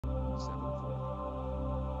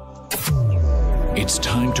It's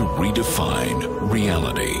time to redefine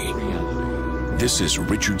reality. This is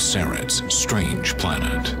Richard Syrett's Strange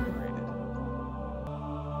Planet.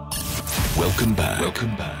 Welcome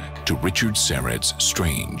back to Richard Syrett's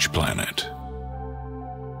Strange Planet.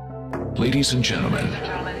 Ladies and gentlemen,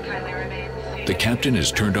 the captain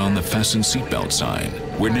has turned on the fasten seatbelt sign.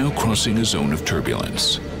 We're now crossing a zone of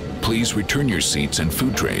turbulence. Please return your seats and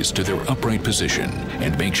food trays to their upright position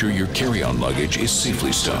and make sure your carry-on luggage is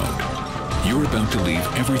safely stowed. You're about to leave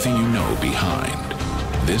everything you know behind.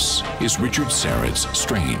 This is Richard Syrett's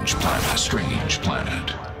Strange Planet. Strange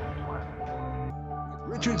Planet.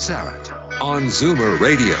 Richard Syrett on Zoomer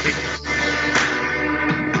Radio.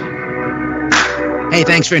 Hey,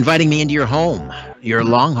 thanks for inviting me into your home, your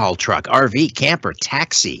long-haul truck, RV, camper,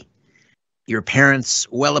 taxi, your parents'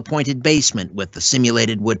 well-appointed basement with the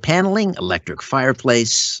simulated wood paneling, electric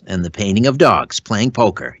fireplace, and the painting of dogs playing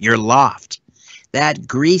poker, your loft, that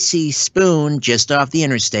greasy spoon just off the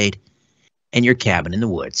interstate, and your cabin in the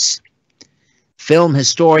woods. Film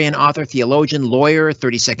historian, author, theologian, lawyer,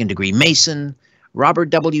 32nd degree Mason, Robert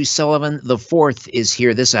W. Sullivan IV is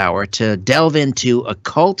here this hour to delve into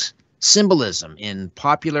occult symbolism in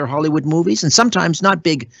popular Hollywood movies, and sometimes not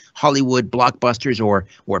big Hollywood blockbusters or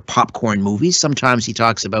popcorn movies. Sometimes he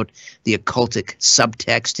talks about the occultic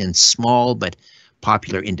subtext in small but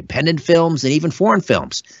popular independent films and even foreign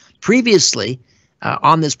films. Previously,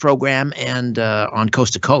 on this program and on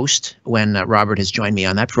Coast to Coast, when Robert has joined me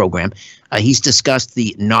on that program, he's discussed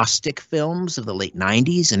the Gnostic films of the late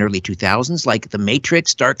 90s and early 2000s, like The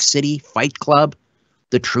Matrix, Dark City, Fight Club,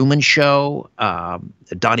 The Truman Show,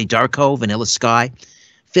 Donnie Darko, Vanilla Sky.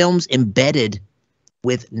 Films embedded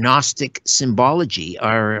with Gnostic symbology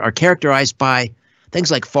are characterized by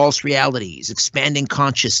things like false realities, expanding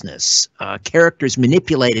consciousness, characters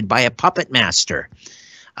manipulated by a puppet master.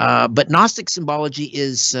 But Gnostic symbology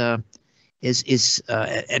is an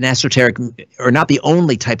esoteric, or not the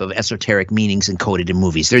only type of esoteric meanings encoded in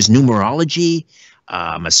movies. There's numerology,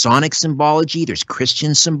 Masonic symbology, there's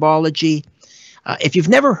Christian symbology. If you've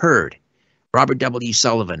never heard Robert W.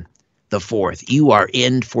 Sullivan IV, you are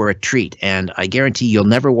in for a treat, and I guarantee you'll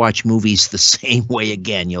never watch movies the same way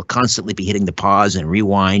again. You'll constantly be hitting the pause and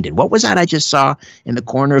rewind, and what was that I just saw in the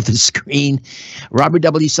corner of the screen? Robert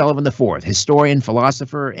W. Sullivan IV, historian,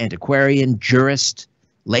 philosopher, antiquarian, jurist,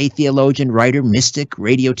 lay theologian, writer, mystic,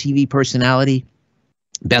 radio TV personality,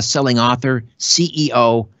 best-selling author,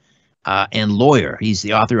 CEO, and lawyer. He's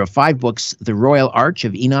the author of 5 books, The Royal Arch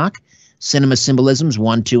of Enoch, Cinema Symbolisms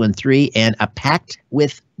 1, 2, and 3, and A Pact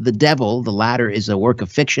with the Devil. The latter is a work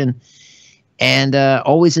of fiction. And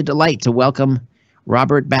always a delight to welcome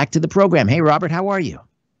Robert back to the program. Hey, Robert, how are you?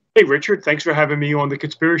 Hey, Richard. Thanks for having me on the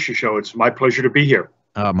Conspiracy Show. It's my pleasure to be here.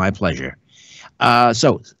 My pleasure.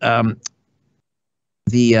 The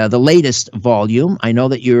latest volume, I know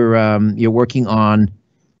that you're working on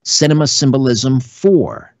Cinema Symbolism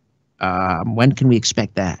 4. When can we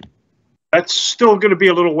expect that? That's still going to be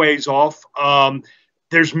a little ways off.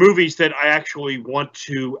 There's movies that I actually want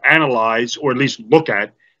to analyze, or at least look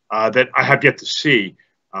at, that I have yet to see,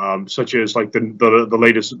 such as like the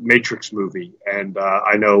latest Matrix movie. And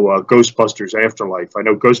I know Ghostbusters Afterlife. I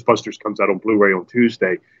know Ghostbusters comes out on Blu-ray on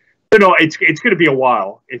Tuesday. You know, it's going to be a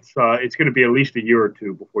while. It's going to be at least a year or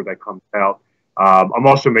two before that comes out. I'm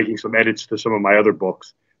also making some edits to some of my other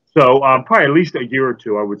books. So probably at least a year or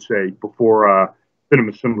two, I would say, before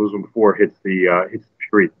Cinema Symbolism 4 hits the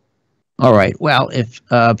street. All right. Well, if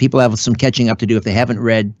people have some catching up to do if they haven't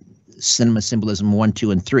read Cinema Symbolism 1,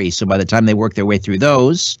 2, and 3, so by the time they work their way through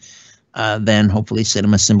those, then hopefully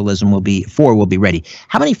Cinema Symbolism 4 will be ready.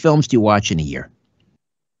 How many films do you watch in a year?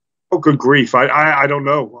 Oh, good grief. I don't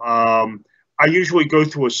know. I usually go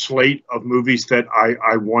through a slate of movies that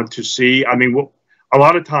I want to see. I mean, a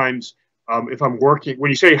lot of times, if I'm working, when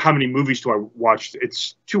you say how many movies do I watch,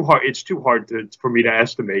 it's too hard. It's too hard for me to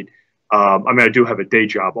estimate. I mean, I do have a day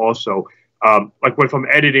job also. Like if I'm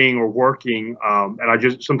editing or working, and I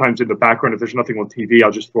just sometimes in the background, if there's nothing on TV,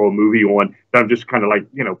 I'll just throw a movie on that I'm just kind of like,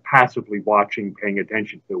 you know, passively watching, paying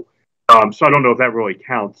attention to. So I don't know if that really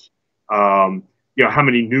counts. You know, how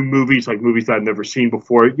many new movies, like movies that I've never seen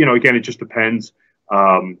before. You know, again, it just depends.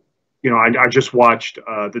 You know, I just watched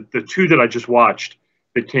the 2 that I just watched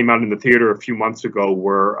that came out in the theater a few months ago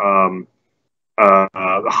were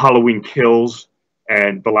Halloween Kills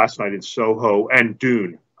and The Last Night in Soho and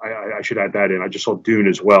Dune. I should add that in. I just saw Dune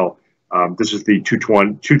as well. This is the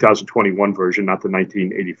 2021 version, not the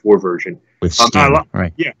 1984 version. With Sting,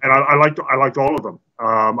 right? Yeah, and I liked all of them.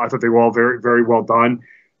 I thought they were all very, very well done.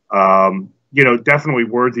 You know, definitely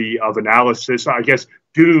worthy of analysis. I guess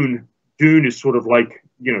Dune is sort of like,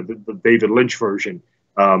 you know, the David Lynch version.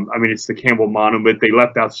 I mean, it's the Campbell Monument. They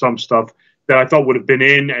left out some stuff that I thought would have been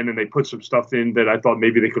in, and then they put some stuff in that I thought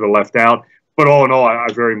maybe they could have left out. But all in all, I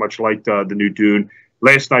very much liked the new Dune.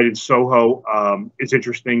 Last Night in Soho is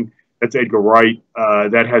interesting. That's Edgar Wright.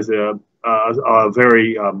 That has a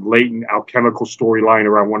very latent alchemical storyline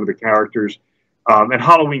around one of the characters. And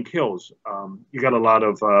Halloween Kills. You got a lot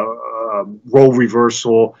of role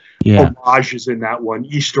reversal, homages in that one,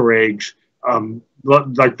 Easter eggs,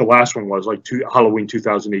 like the last one was, like Halloween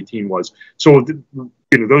 2018 was. So,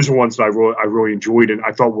 those are ones that I really enjoyed, and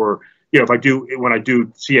I thought were, when I do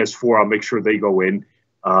CS4, I'll make sure they go in.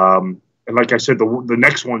 And like I said, the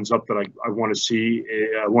next one's up that I want to see.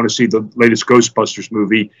 I want to see the latest Ghostbusters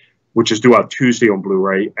movie, which is due out Tuesday on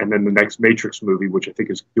Blu-ray, and then the next Matrix movie, which I think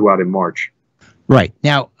is due out in March. Right.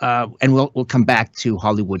 Now, and we'll come back to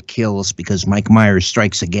Hollywood Kills because Mike Myers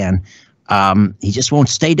strikes again. He just won't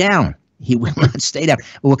stay down. He will not stay down.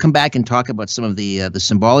 We'll come back and talk about some of the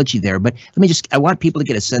symbology there. But I want people to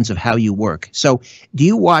get a sense of how you work. So do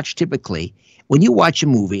you watch typically, when you watch a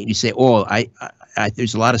movie and you say, oh,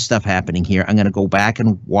 there's a lot of stuff happening here, I'm going to go back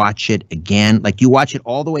and watch it again. Like you watch it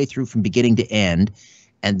all the way through from beginning to end,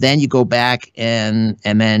 and then you go back and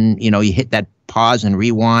then, you hit that pause and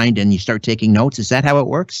rewind and you start taking notes. Is that how it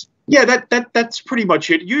works? Yeah, that's pretty much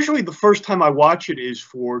it. Usually the first time I watch it is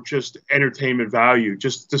for just entertainment value,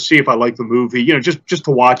 just to see if I like the movie, just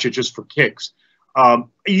to watch it, just for kicks.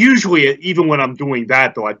 Usually, even when I'm doing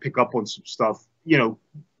that, though, I pick up on some stuff,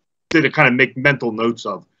 that kind of make mental notes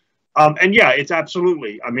of. And yeah, it's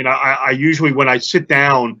absolutely. I mean, I usually, when I sit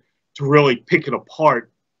down to really pick it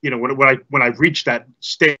apart, when I reach that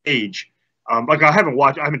stage, like I haven't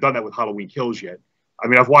done that with Halloween Kills yet. I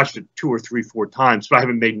mean, I've watched it 2 or 3, 4 times, but I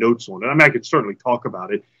haven't made notes on it. I mean, I could certainly talk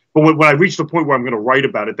about it, but when I reach the point where I'm going to write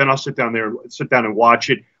about it, then I'll sit down and watch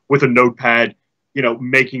it with a notepad,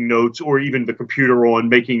 making notes, or even the computer on,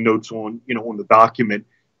 making notes on, on the document,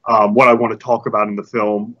 what I want to talk about in the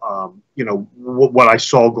film, what I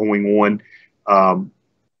saw going on,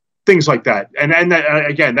 things like that. And that,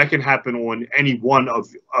 again, that can happen on any one of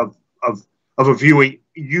a viewing,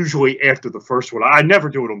 usually after the first one. I never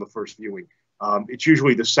do it on the first viewing. It's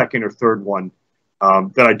usually the second or third one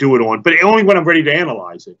that I do it on, but only when I'm ready to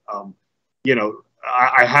analyze it.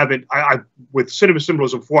 I haven't. With Cinema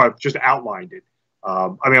Symbolism 4, I've just outlined it.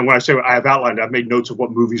 I mean, when I say I have outlined it, I've made notes of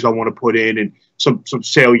what movies I want to put in and some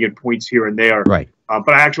salient points here and there. Right.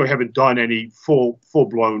 But I actually haven't done any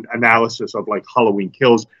full-blown analysis of like Halloween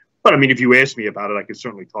Kills. But I mean, if you ask me about it, I can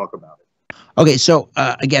certainly talk about it. Okay, so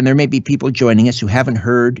again, there may be people joining us who haven't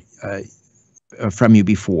heard from you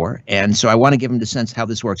before, and so I want to give them the sense how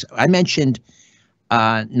this works. I mentioned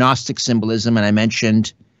Gnostic symbolism, and I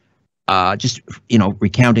mentioned just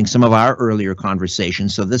recounting some of our earlier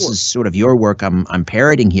conversations. So this is sort of your work I'm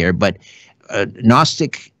parroting here, but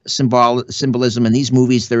Gnostic symbolism in these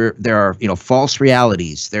movies, there are false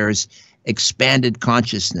realities. There's expanded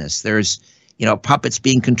consciousness. There's puppets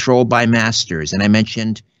being controlled by masters, and I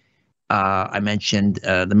mentioned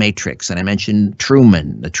The Matrix, and I mentioned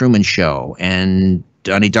Truman, The Truman Show, and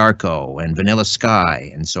Donnie Darko, and Vanilla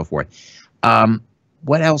Sky, and so forth.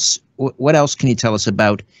 What else can you tell us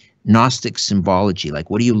about Gnostic symbology?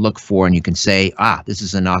 Like, what do you look for, and you can say, this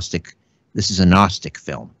is a Gnostic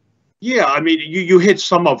film? Yeah, I mean, you hit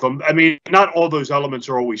some of them. I mean, not all those elements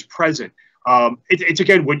are always present. It's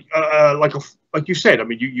again, when like you said. I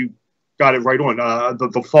mean, you got it right on.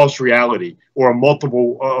 The false reality, or a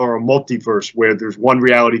multiverse where there's one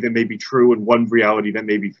reality that may be true and one reality that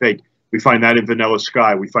may be fake. We find that in Vanilla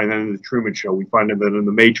Sky. We find that in The Truman Show. We find that in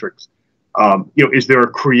The Matrix. Is there a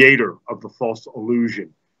creator of the false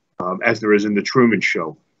illusion, as there is in The Truman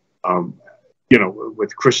Show?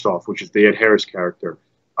 With Christoph, which is the Ed Harris character.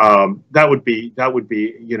 That would be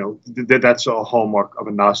that's a hallmark of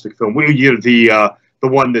a Gnostic film. The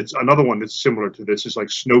one that's another one that's similar to this is like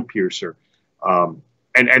Snowpiercer,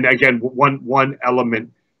 and again, one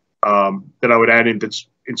element that I would add in that's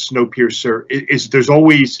in Snowpiercer is there's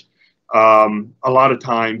always a lot of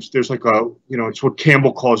times there's like it's what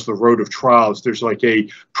Campbell calls the road of trials. There's like a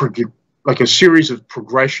series of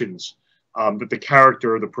progressions that the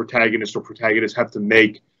character, or the protagonist or protagonists, have to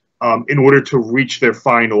make in order to reach their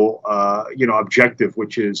final objective,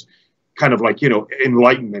 which is kind of like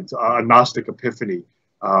enlightenment, a Gnostic epiphany.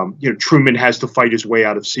 Truman has to fight his way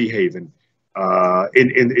out of Sea Haven.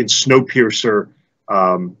 In Snowpiercer,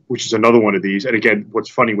 which is another one of these. And again, what's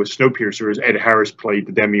funny with Snowpiercer is Ed Harris played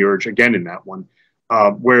the Demiurge again in that one,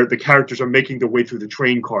 where the characters are making their way through the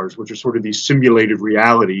train cars, which are sort of these simulated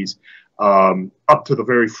realities, up to the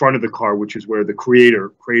very front of the car, which is where the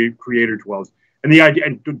creator dwells. And the idea,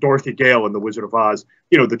 and Dorothy Gale in The Wizard of Oz,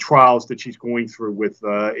 you know, the trials that she's going through with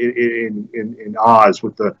in Oz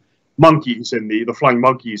with the monkeys and the flying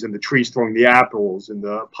monkeys and the trees throwing the apples and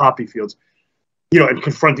the poppy fields, you know, and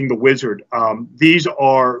confronting the wizard. These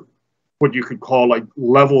are what you could call like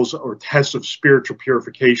levels or tests of spiritual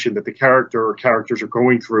purification that the character or characters are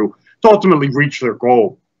going through to ultimately reach their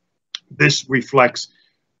goal. This reflects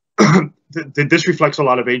this reflects a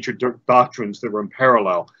lot of ancient doctrines that were in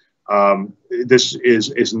parallel. This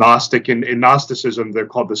is Gnostic. In Gnosticism, they're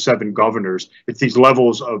called the seven governors. It's these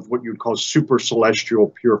levels of what you'd call super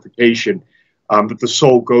celestial purification that the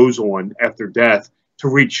soul goes on after death to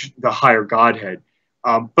reach the higher Godhead.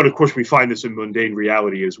 But of course, we find this in mundane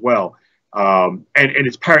reality as well. And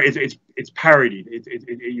it's parodied.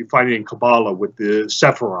 You find it in Kabbalah with the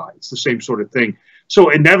Sephirah. It's the same sort of thing.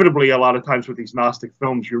 So inevitably, a lot of times with these Gnostic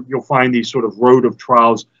films, you'll find these sort of road of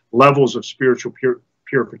trials, levels of spiritual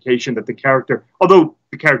purification that the character, although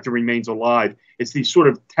the character remains alive, it's these sort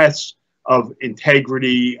of tests of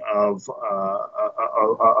integrity, of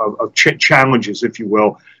challenges, if you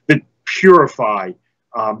will, that purify,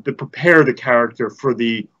 that prepare the character for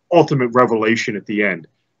the ultimate revelation at the end.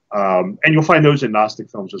 And you'll find those in Gnostic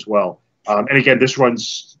films as well. And again, this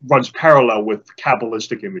runs parallel with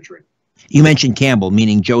Kabbalistic imagery. You mentioned Campbell,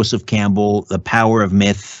 meaning Joseph Campbell, The Power of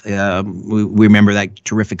Myth. We remember that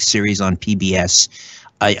terrific series on PBS.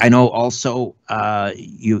 I know also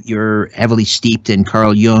you're heavily steeped in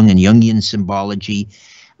Carl Jung and Jungian symbology.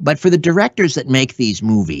 But for the directors that make these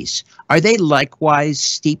movies, are they likewise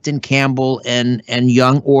steeped in Campbell and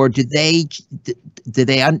Jung, or do they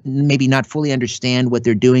maybe not fully understand what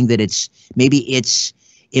they're doing, that it's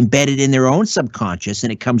embedded in their own subconscious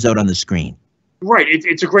and it comes out on the screen? Right.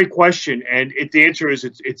 It's a great question, and the answer is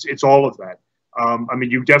it's all of that. I mean,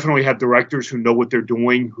 you definitely have directors who know what they're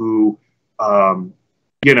doing, who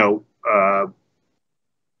you know are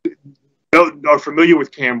familiar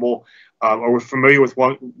with Campbell or familiar with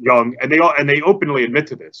Jung, and they openly admit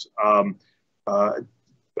to this. I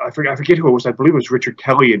forget who it was. I believe it was Richard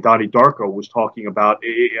Kelly and Donnie Darko was talking about.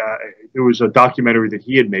 There was a documentary that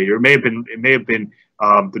he had made, or it may have been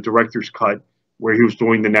the director's cut where he was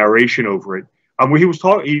doing the narration over it. Where he was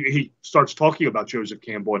he starts talking about Joseph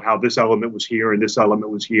Campbell and how this element was here and this element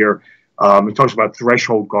was here. He talks about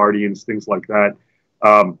threshold guardians, things like that.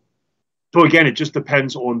 So again, it just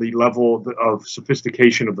depends on the level of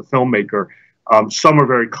sophistication of the filmmaker. Some are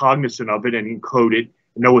very cognizant of it and encode it,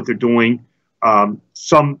 and know what they're doing.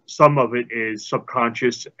 Some of it is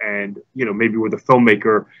subconscious, and maybe where the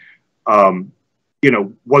filmmaker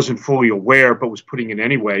wasn't fully aware but was putting in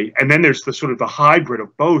anyway. And then there's the sort of the hybrid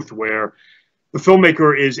of both, where the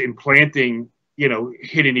filmmaker is implanting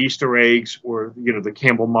hidden Easter eggs, or the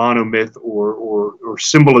Campbell monomyth or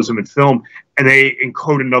symbolism in film, and they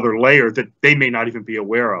encode another layer that they may not even be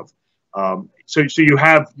aware of. So you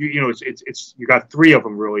have you got three of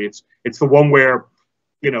them really. It's the one where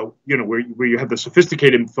where you have the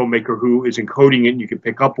sophisticated filmmaker who is encoding it and you can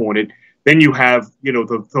pick up on it. Then you have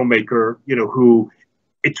the filmmaker who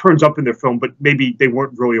it turns up in their film, but maybe they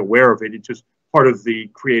weren't really aware of it. It's just part of the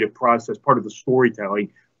creative process, part of the storytelling.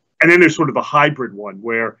 And then there's sort of a hybrid one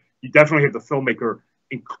where you definitely have the filmmaker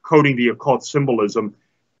encoding the occult symbolism,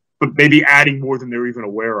 but maybe adding more than they're even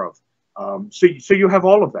aware of. So you have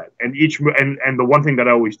all of that. And and the one thing that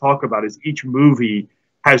I always talk about is each movie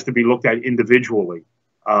has to be looked at individually.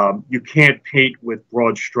 You can't paint with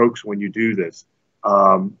broad strokes when you do this.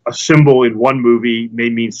 A symbol in one movie may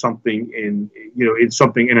mean something in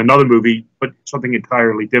another movie, but something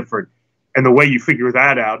entirely different. And the way you figure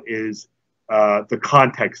that out is the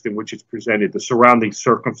context in which it's presented, the surrounding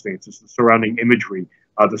circumstances, the surrounding imagery,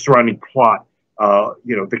 the surrounding plot,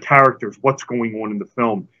 the characters, what's going on in the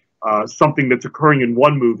film. Something that's occurring in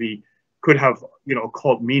one movie could have,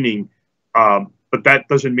 occult meaning, but that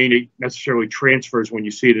doesn't mean it necessarily transfers when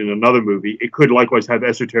you see it in another movie. It could likewise have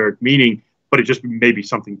esoteric meaning, but it just may be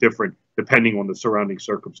something different depending on the surrounding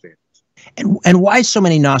circumstances. And why so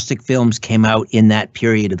many Gnostic films came out in that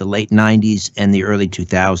period of the late 90s and the early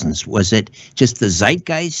 2000s? Was it just the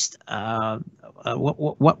zeitgeist?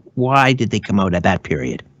 Why did they come out at that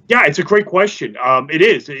period? Yeah, it's a great question. It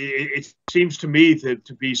is. It seems to me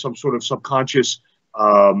to be some sort of subconscious,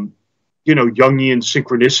 Jungian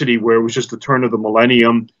synchronicity, where it was just the turn of the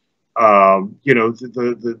millennium, the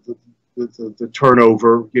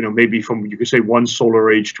turnover, maybe from, you could say, one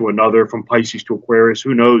solar age to another, from Pisces to Aquarius,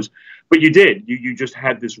 who knows? But you just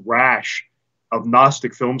had this rash of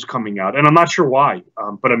Gnostic films coming out, and I'm not sure why,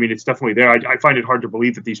 but I mean, it's definitely there. I find it hard to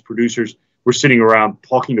believe that these producers were sitting around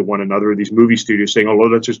talking to one another in these movie studios saying, oh,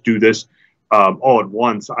 let's just do this all at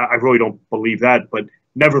once. I really don't believe that, but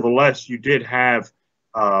nevertheless, you did have,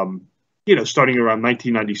 starting around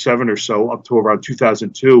 1997 or so up to around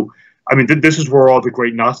 2002. I mean, this is where all the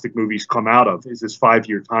great Gnostic movies come out of, is this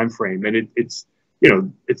 5-year time frame. And it's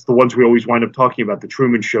the ones we always wind up talking about: The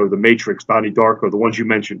Truman Show, The Matrix, Donnie Darko, the ones you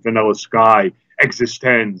mentioned, Vanilla Sky,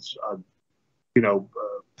 Existenz,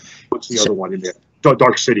 what's the other one in there?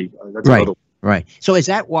 Dark City. That's right, another one. Right. So is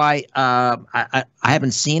that why I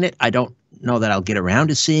haven't seen it? I don't know that I'll get around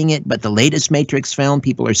to seeing it, but the latest Matrix film,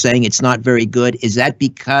 people are saying it's not very good. Is that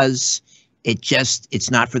because it's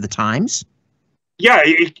not for the times? Yeah,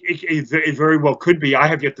 it very well could be. I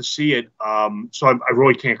have yet to see it, so I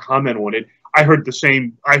really can't comment on it. I heard the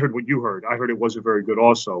same. I heard what you heard. I heard it wasn't very good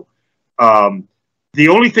also. The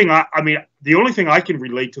only thing I can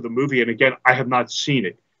relate to the movie, and again, I have not seen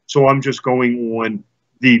it, so I'm just going on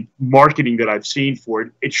the marketing that I've seen for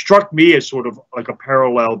it. It struck me as sort of like a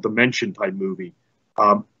parallel dimension type movie.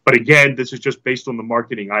 But again, this is just based on the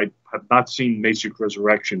marketing. I have not seen Matrix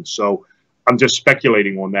Resurrection, so I'm just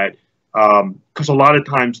speculating on that. Because a lot of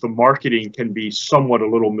times the marketing can be somewhat a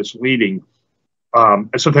little misleading, and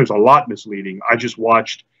sometimes a lot misleading. I just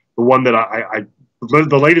watched the one that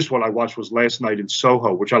the latest one I watched was Last Night in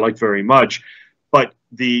Soho, which I liked very much. But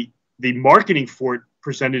the marketing for it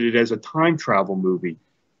presented it as a time travel movie.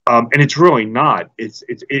 And it's really not.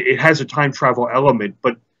 It has a time travel element,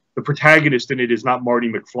 but the protagonist in it is not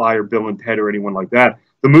Marty McFly or Bill and Ted or anyone like that.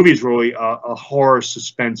 The movie is really a horror,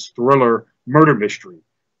 suspense, thriller, murder mystery.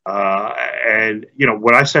 And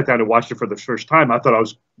when I sat down and watched it for the first time, I thought I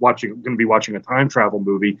was going to be watching a time travel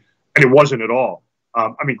movie, and it wasn't at all.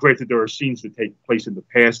 I mean, granted, there are scenes that take place in the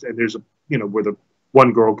past, and there's where the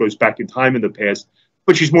one girl goes back in time in the past,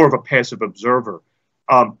 but she's more of a passive observer.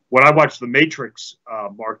 When I watched the Matrix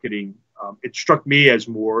marketing, it struck me as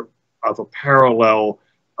more of a parallel,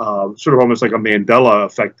 sort of almost like a Mandela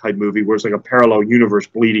effect type movie, where it's like a parallel universe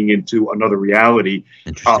bleeding into another reality.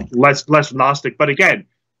 Less Gnostic, but again,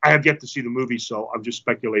 I have yet to see the movie, so I'm just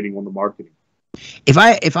speculating on the marketing. If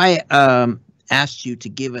I asked you to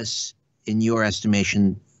give us, in your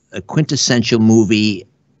estimation, a quintessential movie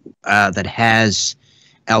that has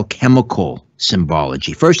alchemical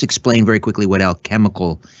symbology. First, explain very quickly what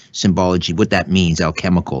alchemical symbology, what that means,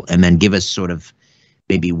 alchemical, and then give us sort of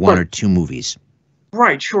maybe one or two movies.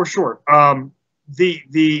 Right, sure. Well,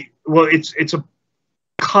 it's a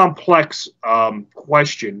complex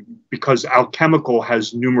question because alchemical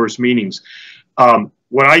has numerous meanings.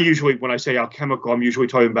 When I say alchemical, I'm usually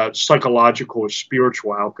talking about psychological or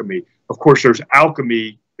spiritual alchemy. Of course, there's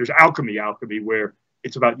alchemy where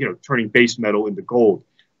it's about turning base metal into gold.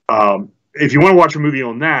 If you want to watch a movie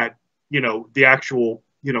on that, the actual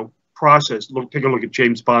process. Take a look at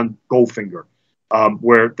James Bond Goldfinger,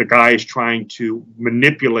 where the guy is trying to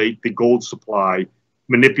manipulate the gold supply,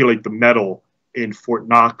 manipulate the metal in Fort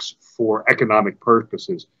Knox for economic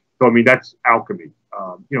purposes. So I mean that's alchemy.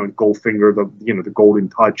 In Goldfinger, the Golden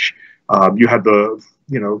Touch. You have the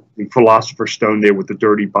Philosopher's Stone there with the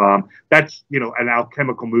dirty bomb. That's an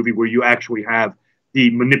alchemical movie where you actually have the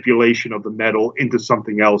manipulation of the metal into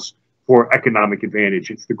something else for economic advantage.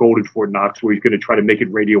 It's the gold in Fort Knox where he's going to try to make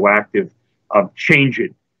it radioactive, change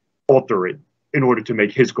it, alter it in order to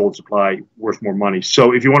make his gold supply worth more money.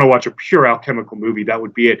 So if you want to watch a pure alchemical movie, that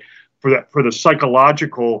would be it. For the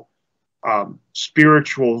psychological,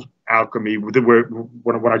 spiritual alchemy,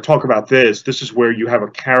 when I talk about this is where you have a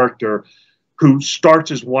character who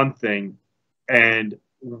starts as one thing and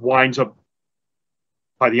winds up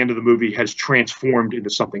by the end of the movie has transformed into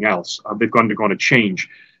something else. They've undergone a change.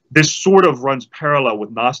 This sort of runs parallel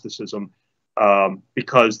with Gnosticism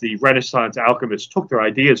because the Renaissance alchemists took their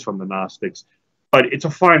ideas from the Gnostics, but it's a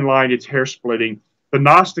fine line. It's hair splitting. The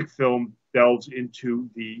Gnostic film delves into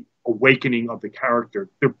the awakening of the character.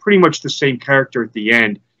 They're pretty much the same character at the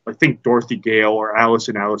end. I think Dorothy Gale or Alice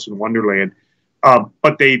in Wonderland,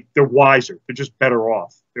 but they're wiser. They're just better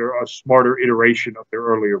off. They're a smarter iteration of their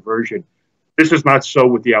earlier version. This is not so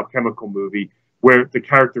with the alchemical movie, where the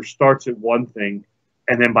character starts at one thing,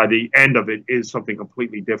 and then by the end of it is something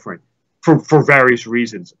completely different for various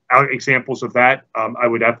reasons. Examples of that, I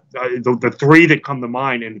would have the three that come to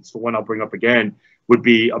mind, and it's the one I'll bring up again, would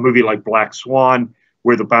be a movie like Black Swan,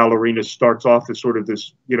 where the ballerina starts off as sort of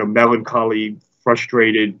this, melancholy,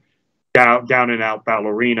 frustrated, down and out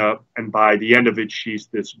ballerina, and by the end of it, she's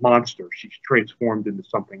this monster. She's transformed into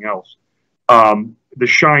something else. The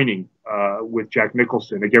Shining with Jack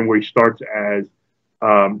Nicholson, again, where he starts as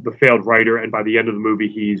the failed writer, and by the end of the movie,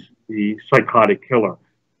 he's the psychotic killer.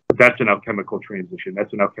 But that's an alchemical transition.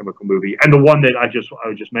 That's an alchemical movie. And the one that I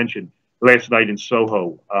just mentioned, Last Night in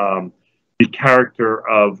Soho, the character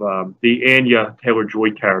of the Anya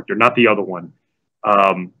Taylor-Joy character, not the other one,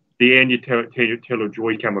 The Anya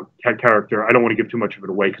Taylor-Joy character, I don't want to give too much of it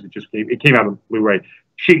away because it came out on Blu-ray.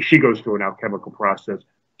 She goes through an alchemical process.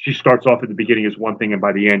 She starts off at the beginning as one thing, and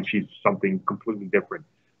by the end, she's something completely different.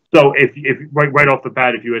 So if right off the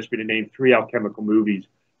bat, if you ask me to name 3 alchemical movies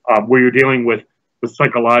where you're dealing with the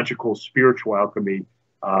psychological, spiritual alchemy,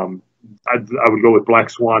 I would go with Black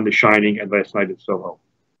Swan, The Shining, and Last Night at Soho.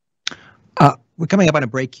 We're coming up on a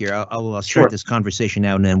break here. I'll start this conversation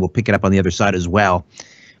now, and then we'll pick it up on the other side as well.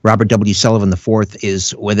 Robert W. Sullivan IV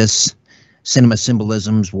is with us. Cinema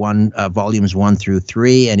Symbolisms, volumes 1 through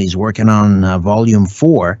 3, and he's working on volume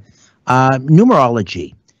 4.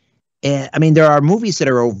 Numerology. I mean, there are movies that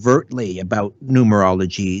are overtly about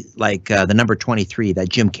numerology, like the number 23, that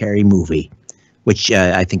Jim Carrey movie, which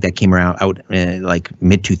I think that came out like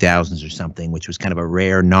mid-2000s or something, which was kind of a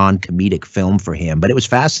rare non-comedic film for him, but it was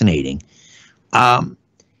fascinating.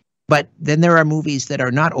 But then there are movies that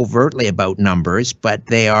are not overtly about numbers, but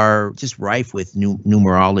they are just rife with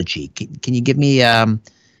numerology. Can you give me an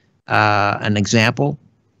example?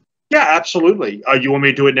 Yeah, absolutely. You want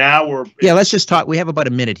me to do it now, or yeah? Let's just talk. We have about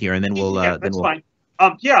a minute here, and then we'll. That's fine.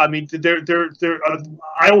 Yeah, I mean,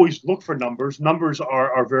 I always look for numbers. Numbers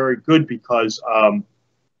are very good because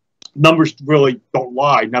numbers really don't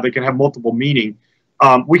lie. Now they can have multiple meaning.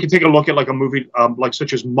 We can take a look at like a movie like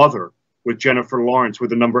such as Mother with Jennifer Lawrence, where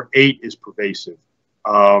the number 8 is pervasive.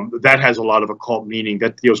 That has a lot of occult meaning.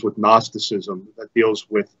 That deals with Gnosticism. That deals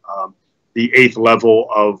with the 8th level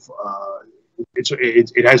of.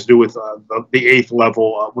 It has to do with the 8th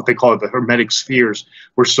level, what they call it, the Hermetic spheres,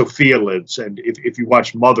 where Sophia lives. And if you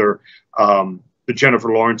watch Mother, the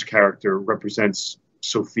Jennifer Lawrence character represents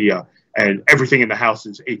Sophia, and everything in the house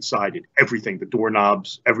is 8-sided. Everything, the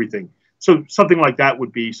doorknobs, everything. So something like that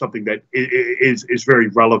would be something that is very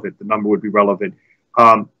relevant. The number would be relevant.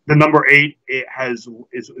 The number 8 is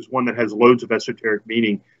one that has loads of esoteric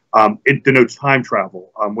meaning. It denotes time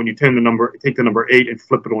travel. When you take the number 8 and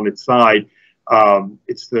flip it on its side,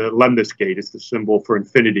 it's the Lemnis gate. It's the symbol for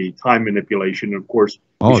infinity, time manipulation, and of course.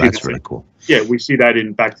 Oh, that's really cool. Yeah, we see that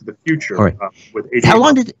in Back to the Future. All right.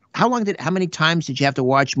 How many times did you have to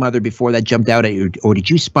watch Mother before that jumped out at you, or did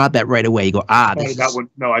you spot that right away? You go, one.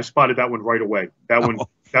 No, I spotted that one right away. That one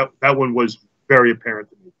was very apparent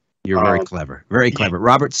to me. You're very clever. Very clever.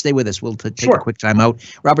 Robert, stay with us. We'll take a quick time out.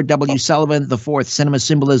 Robert W. Sullivan, the 4th, Cinema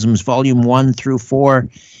Symbolisms, Volume 1 through 4.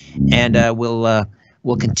 And we'll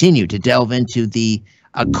continue to delve into the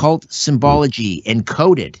occult symbology,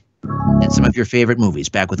 encoded, and some of your favorite movies.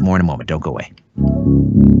 Back with more in a moment. Don't go away.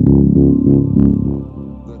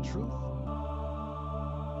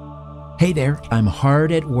 Hey there, I'm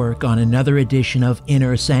hard at work on another edition of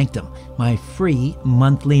Inner Sanctum, my free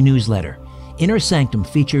monthly newsletter. Inner Sanctum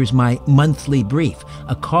features my monthly brief,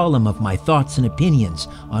 a column of my thoughts and opinions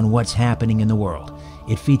on what's happening in the world.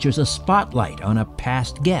 It features a spotlight on a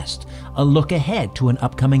past guest, a look ahead to an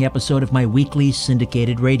upcoming episode of my weekly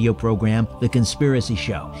syndicated radio program, The Conspiracy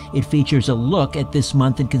Show. It features a look at this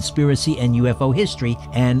month in conspiracy and UFO history,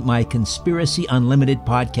 and my Conspiracy Unlimited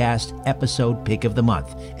podcast episode pick of the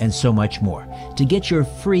month, and so much more. To get your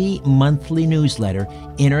free monthly newsletter,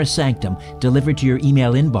 Inner Sanctum, delivered to your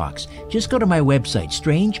email inbox, just go to my website,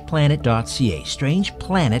 strangeplanet.ca,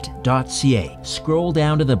 strangeplanet.ca. Scroll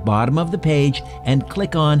down to the bottom of the page and click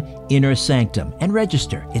on Inner Sanctum and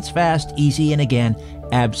register. It's fast, easy, and again,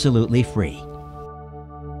 absolutely free.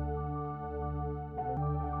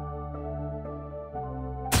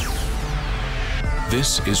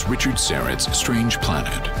 This is Richard Syrett's Strange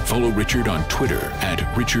Planet. Follow Richard on Twitter at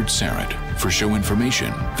Richard Syrett. For show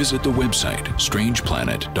information, visit the website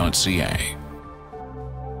strangeplanet.ca.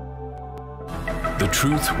 The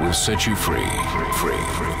truth will set you free.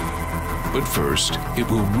 But first, it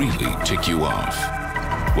will really tick you off.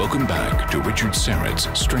 Welcome back to Richard Syrett's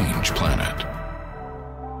Strange Planet.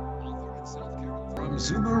 From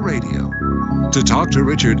Zoomer Radio. To talk to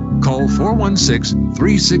Richard, call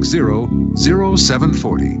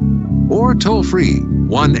 416-360-0740 or toll free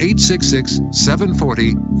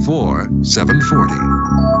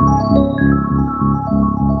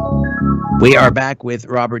 1-866-740-4740. We are back with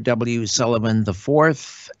Robert W. Sullivan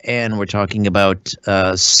IV, and we're talking about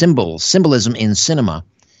symbolism in cinema.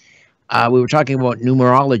 We were talking about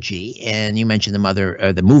numerology, and you mentioned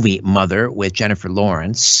the movie Mother with Jennifer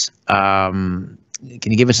Lawrence. Can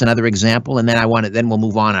you give us another example? And then then we'll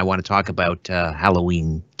move on. I want to talk about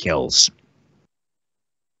Halloween Kills.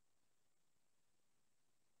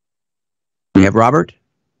 We have Robert?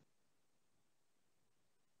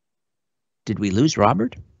 Did we lose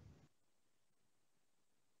Robert?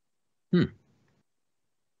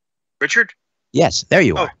 Richard? Yes, there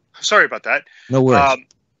you are. Sorry about that. No worries.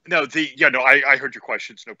 No, I heard your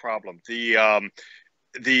questions. No problem. The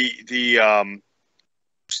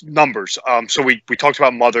numbers. So we talked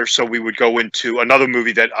about Mother. So we would go into another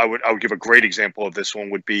movie that I would give a great example of. This one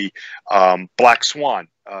would be Black Swan,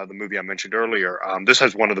 the movie I mentioned earlier. This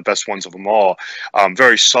has one of the best ones of them all.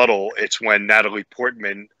 Very subtle. It's when Natalie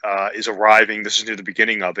Portman is arriving. This is near the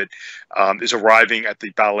beginning of it. Is arriving at the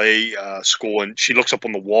ballet school, and she looks up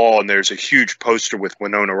on the wall, and there's a huge poster with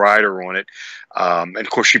Winona Ryder on it. And of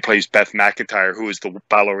course, she plays Beth McIntyre, who is the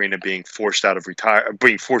ballerina being forced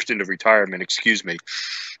into retirement. Excuse me.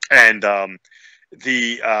 And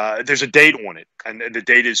there's a date on it, and the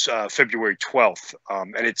date is February 12th,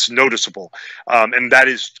 and it's noticeable, and that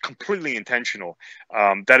is completely intentional.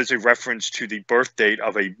 That is a reference to the birth date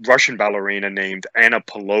of a Russian ballerina named Anna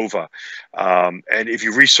Pavlova, and if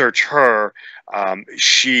you research her,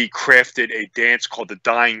 she crafted a dance called the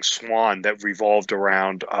Dying Swan that revolved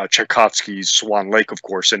around Tchaikovsky's Swan Lake, of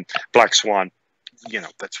course, and Black Swan.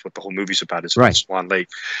 That's what the whole movie's about, is right. Swan Lake,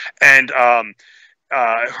 and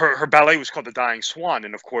her ballet was called The Dying Swan,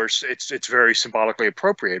 and of course it's very symbolically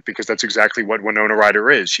appropriate because that's exactly what Winona Ryder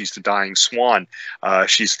is. She's the dying swan.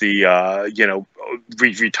 She's the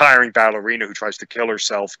retiring ballerina who tries to kill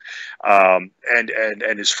herself, and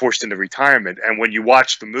is forced into retirement. And when you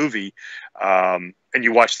watch the movie, and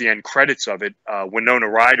you watch the end credits of it, Winona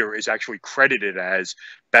Ryder is actually credited as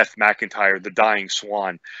Beth McIntyre, the dying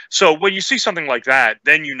swan. So when you see something like that,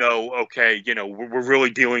 then okay, we're really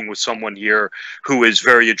dealing with someone here who is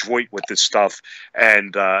very adroit with this stuff,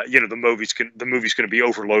 and the movie's going to be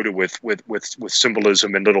overloaded with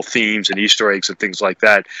symbolism and little themes and Easter eggs and things like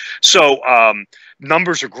that. So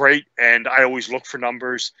numbers are great, and I always look for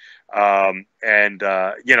numbers. A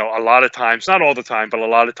lot of times, not all the time, but a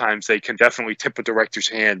lot of times they can definitely tip a director's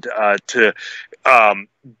hand to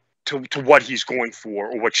what he's going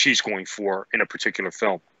for or what she's going for in a particular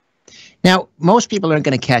film. Now, most people aren't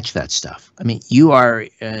going to catch that stuff. I mean, you are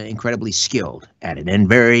incredibly skilled at it,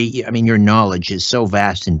 and your knowledge is so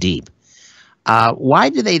vast and deep. Why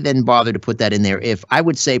do they then bother to put that in there if I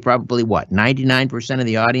would say probably 99% of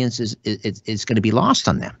the audience is going to be lost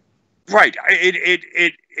on them? Right.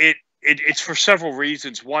 It's for several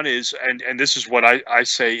reasons. One is, and this is what I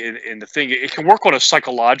say in the thing, it can work on a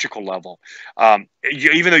psychological level.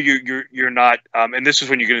 Even though you're not, and this is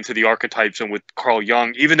when you get into the archetypes and with Carl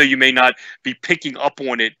Jung, even though you may not be picking up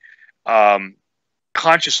on it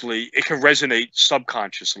consciously, it can resonate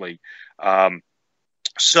subconsciously.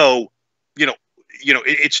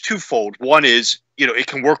 It's twofold. One is, it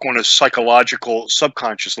can work on a psychological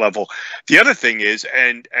subconscious level. The other thing is,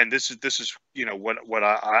 and this is what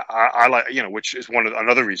I like, which is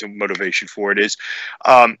another reason, motivation for it is,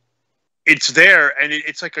 it's there, and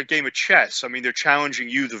it's like a game of chess. I mean, they're challenging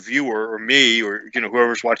you, the viewer, or me, or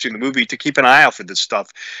whoever's watching the movie, to keep an eye out for this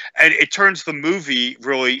stuff, and it turns the movie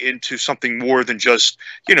really into something more than just,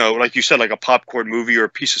 like you said, like a popcorn movie or a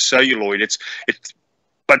piece of celluloid. It's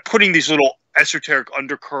but putting these little esoteric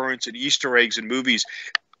undercurrents and Easter eggs in movies,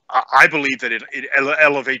 I believe that it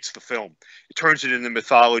elevates the film. It turns it into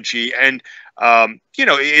mythology, and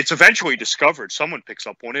it's eventually discovered. Someone picks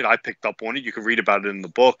up on it. I picked up on it. You can read about it in the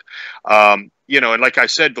book. And like I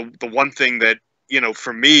said, the one thing that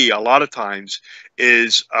for me a lot of times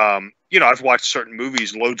is I've watched certain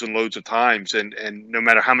movies loads and loads of times, and no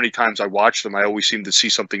matter how many times I watch them, I always seem to see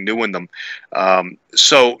something new in them.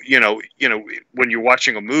 So when you're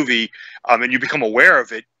watching a movie and you become aware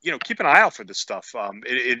of it, keep an eye out for this stuff.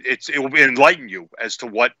 It will enlighten you as to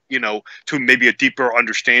what to maybe a deeper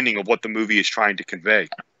understanding of what the movie is trying to convey.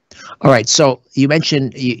 All right. So you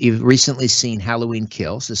mentioned you've recently seen Halloween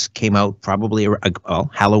Kills. This came out probably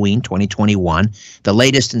Halloween 2021, the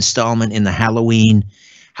latest installment in the Halloween.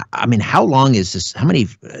 I mean, how long is this? How many?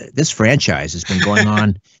 This franchise has been going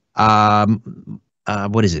on.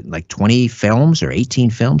 What is it? Like 20 films or 18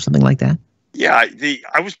 films, something like that? Yeah.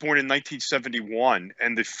 I was born in 1971,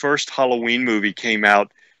 and the first Halloween movie came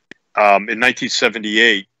out in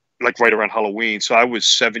 1978. Like right around Halloween. So I was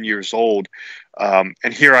 7 years old.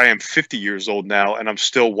 And here I am 50 years old now, and I'm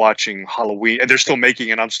still watching Halloween, and they're still making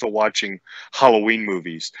it. I'm still watching Halloween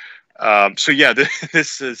movies. So yeah,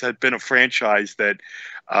 this has been a franchise that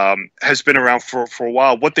has been around for a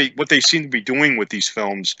while. What they seem to be doing with these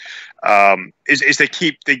films is they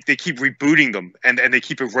keep rebooting them, and they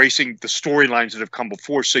keep erasing the storylines that have come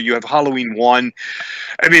before. So you have Halloween 1.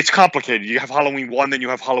 I mean, it's complicated. You have Halloween 1, then you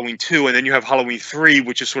have Halloween 2, and then you have Halloween 3,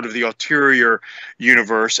 which is sort of the ulterior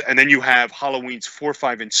universe, and then you have Halloweens 4,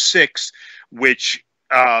 5, and 6, which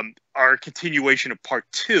are a continuation of Part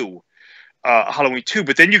 2. Halloween 2,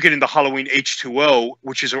 but then you get into Halloween H2O,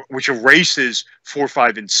 which erases 4,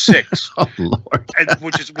 5, and 6, Oh Lord. and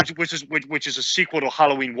which is a sequel to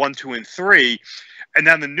Halloween 1, 2, and 3. And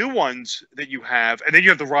then the new ones that you have, and then you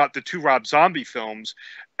have the 2 Rob Zombie films,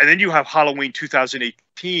 and then you have Halloween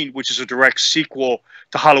 2018, which is a direct sequel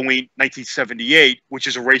to Halloween 1978, which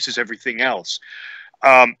erases everything else.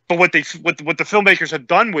 But what the filmmakers have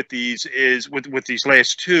done with these is with these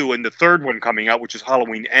last 2 and the third one coming out, which is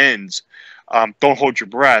Halloween Ends, Don't Hold Your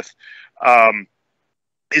Breath,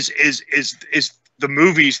 is the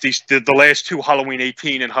movies, the last 2, Halloween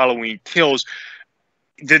 18 and Halloween Kills.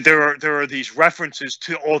 There are these references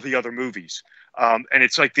to all the other movies. And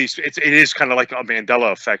it's like it is kind of like a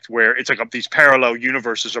Mandela effect, where it's like these parallel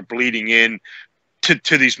universes are bleeding in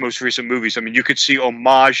to these most recent movies. I mean, you could see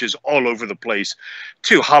homages all over the place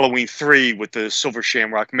to Halloween 3 with the silver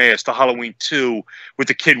shamrock mask, to Halloween 2 with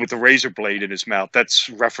the kid with the razor blade in his mouth. That's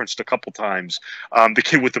referenced a couple times. The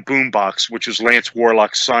kid with the boombox, which was Lance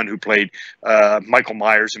Warlock's son, who played Michael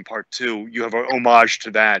Myers in Part 2. You have an homage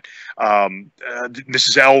to that.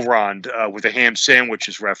 Mrs. Elrond with a ham sandwich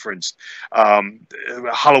is referenced.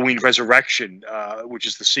 Halloween Resurrection, which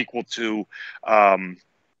is the sequel to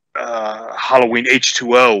Halloween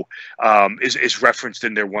H2O, is referenced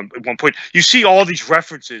in there at one point. You see all these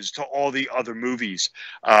references to all the other movies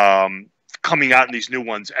coming out in these new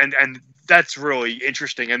ones, and that's really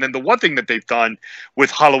interesting. And then the one thing that they've done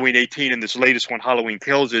with Halloween 18 and this latest one, Halloween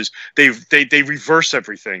Kills, is they reverse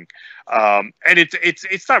everything, and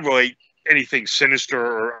it's not really anything sinister,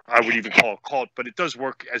 or I would even call it cult, but it does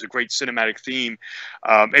work as a great cinematic theme.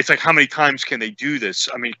 It's like, how many times can they do this?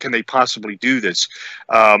 I mean, can they possibly do this?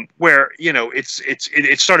 Where, you know, it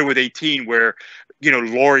started with 18, where, you know,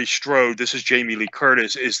 Laurie Strode, this is Jamie Lee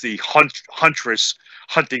Curtis, is the huntress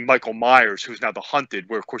hunting Michael Myers, who's now the hunted,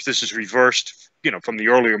 where, of course, this is reversed, you know, from the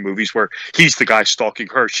earlier movies, where he's the guy stalking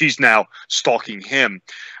her. She's now stalking him.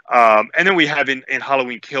 And then we have in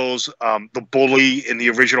Halloween Kills, the bully in the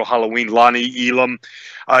original Halloween, Lonnie Elam.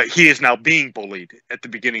 He is now being bullied at the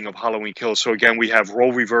beginning of Halloween Kills. So again, we have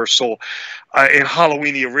role reversal. In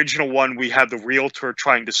Halloween, the original one, we have the realtor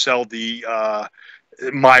trying to sell the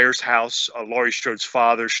Myers house. Laurie Strode's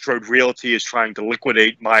father, Strode Realty, is trying to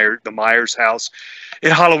liquidate the Myers house. In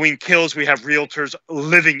Halloween Kills, we have realtors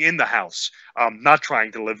living in the house, not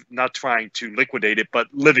trying to liquidate it, but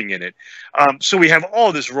living in it. So we have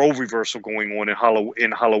all this role reversal going on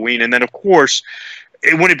in Halloween, and then of course,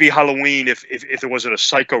 it wouldn't be Halloween if there wasn't a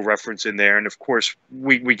Psycho reference in there. And of course,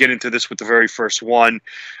 we get into this with the very first one.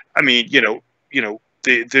 I mean, you know.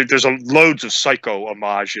 There's loads of Psycho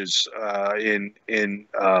homages in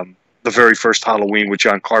the very first Halloween with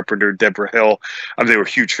John Carpenter, Deborah Hill. They were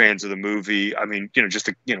huge fans of the movie. I mean, you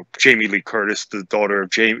know, Jamie Lee Curtis, the daughter of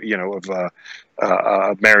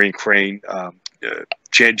Marion Crane,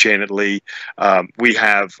 Janet Leigh. We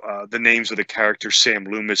have the names of the characters. Sam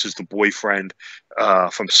Loomis is the boyfriend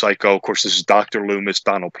from Psycho. Of course, this is Dr. Loomis,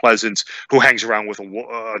 Donald Pleasance, who hangs around with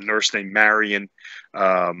a nurse named Marion.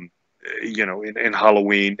 You know, in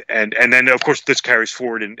Halloween, and then of course this carries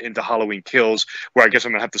forward into Halloween Kills, where I guess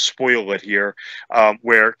I'm gonna have to spoil it here,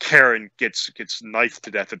 where Karen gets knifed to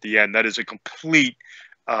death at the end. That is a complete,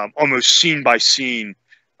 almost scene by scene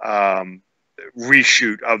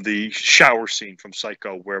reshoot of the shower scene from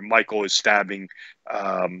Psycho, where Michael is stabbing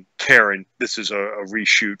Karen. This is a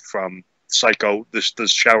reshoot from Psycho, this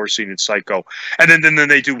shower scene in Psycho. And then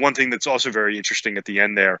they do one thing that's also very interesting at the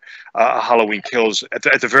end there, Halloween Kills, at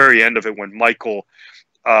the very end of it, when Michael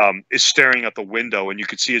is staring out the window and you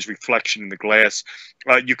can see his reflection in the glass.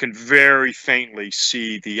 You can very faintly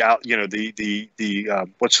see the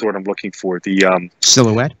what's the word I'm looking for? The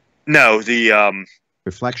silhouette? No, the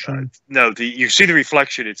reflection? No, you see the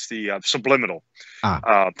reflection. It's the subliminal.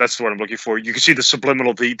 That's the word I'm looking for. You can see the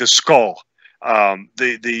subliminal, the skull.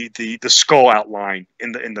 The skull outline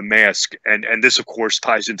in the mask, and this of course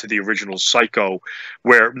ties into the original Psycho,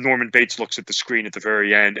 where Norman Bates looks at the screen at the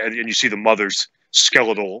very end, and you see the mother's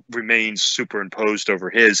skeletal remains superimposed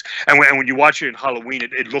over his. And when you watch it in Halloween,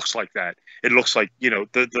 it looks like that. It looks like, you know,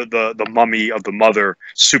 the mummy of the mother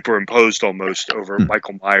superimposed almost over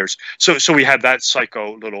Michael Myers. So we have that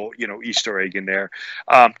Psycho little, you know, Easter egg in there.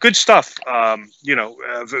 Good stuff. You know,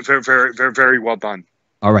 very, very, very, very well done.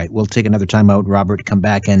 All right, we'll take another time out, Robert, come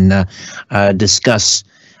back and discuss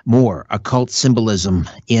more occult symbolism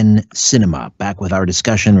in cinema. Back with our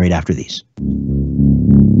discussion right after these.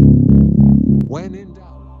 When in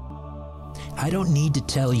doubt. I don't need to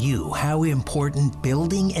tell you how important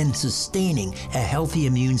building and sustaining a healthy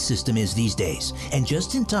immune system is these days. And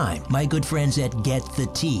just in time, my good friends at Get the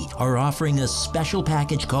Tea are offering a special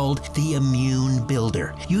package called the Immune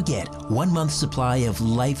Builder. You get 1 month's supply of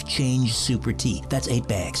Life Change Super Tea. That's 8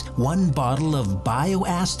 bags. 1 bottle of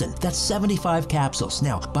Bioastin. That's 75 capsules.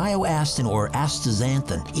 Now, Bioastin, or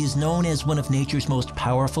astaxanthin, is known as one of nature's most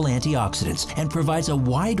powerful antioxidants and provides a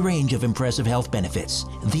wide range of impressive health benefits.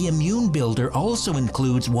 The Immune Builder also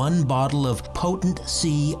includes 1 bottle of Potent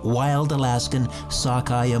C Wild Alaskan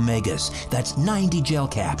Sockeye Omegas. That's 90 gel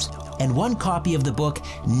caps. And 1 copy of the book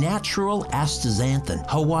Natural Astaxanthin,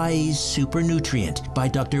 Hawaii's Super Nutrient by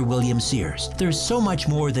Dr. William Sears. There's so much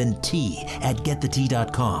more than tea at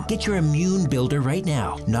getthetea.com. Get your Immune Builder right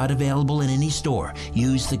now. Not available in any store.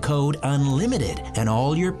 Use the code UNLIMITED and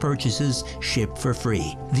all your purchases ship for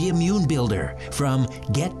free. The Immune Builder from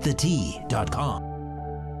getthetea.com.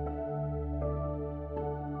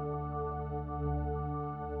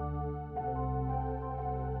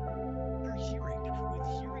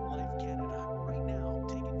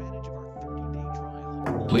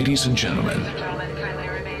 Ladies and gentlemen,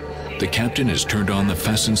 the captain has turned on the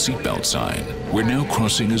fasten seatbelt sign. We're now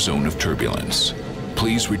crossing a zone of turbulence.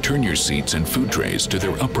 Please return your seats and food trays to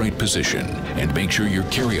their upright position and make sure your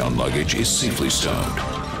carry-on luggage is safely stowed.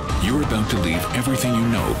 You're about to leave everything you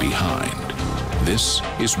know behind. This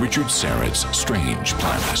is Richard Syrett's Strange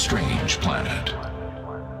Planet. Strange Planet.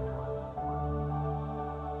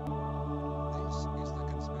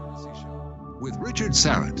 With Richard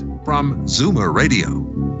Syrett from Zoomer Radio.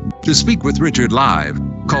 To speak with Richard live,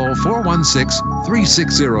 call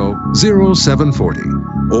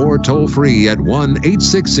 416-360-0740 or toll free at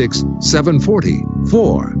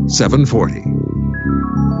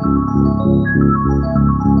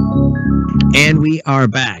 1-866-740-4740. And we are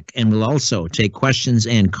back, and we'll also take questions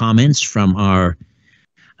and comments from our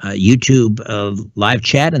YouTube live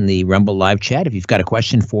chat and the Rumble live chat. If you've got a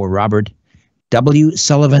question for Robert W.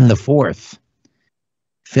 Sullivan IV,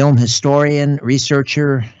 film historian,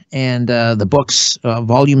 researcher, and the books,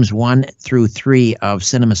 volumes 1 through 3 of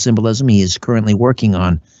Cinema Symbolism. He is currently working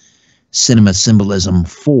on Cinema Symbolism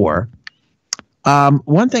 4.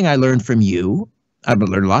 One thing I learned from you, I've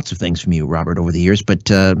learned lots of things from you, Robert, over the years, but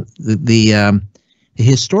the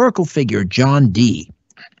historical figure, John Dee,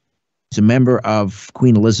 is a member of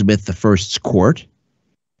Queen Elizabeth I's court,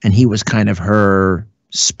 and he was kind of her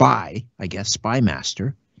spy, I guess, spy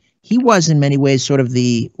master. He was in many ways sort of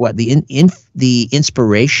the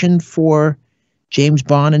inspiration for James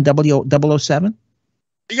Bond in 007.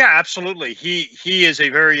 Yeah, absolutely. He is a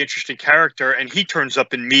very interesting character, and he turns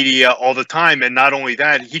up in media all the time. And not only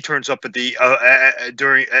that, he turns up at the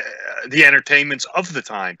during the entertainments of the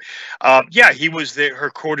time. Yeah, he was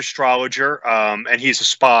her court astrologer, and he's a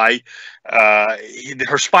spy.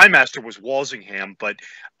 Her spy master was Walsingham, but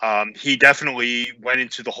he definitely went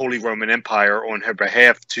into the Holy Roman Empire on her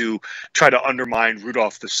behalf to try to undermine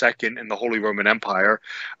Rudolph II and the Holy Roman Empire.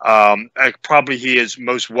 Probably he is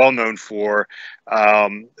most well known for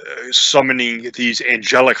summoning these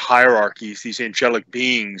angelic hierarchies, these angelic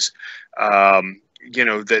beings,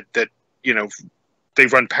 they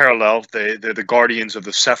run parallel. They're the guardians of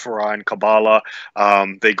the Sephirah in Kabbalah.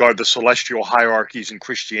 They guard the celestial hierarchies in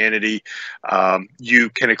Christianity. You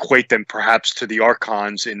can equate them perhaps to the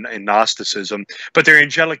archons in Gnosticism, but they're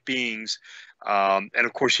angelic beings. And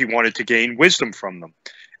of course, he wanted to gain wisdom from them.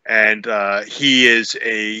 And he is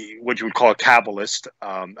what you would call a Kabbalist.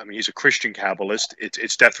 I mean, he's a Christian Kabbalist.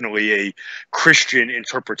 It's definitely a Christian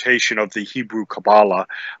interpretation of the Hebrew Kabbalah,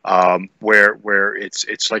 where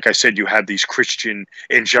it's like I said, you have these Christian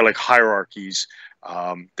angelic hierarchies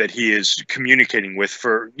that he is communicating with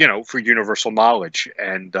for universal knowledge.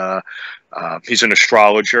 And he's an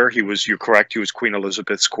astrologer. You're correct, he was Queen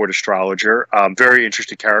Elizabeth's court astrologer. Very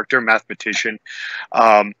interesting character, mathematician.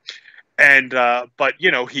 But he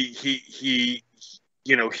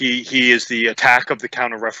is the attack of the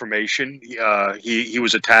Counter-Reformation. He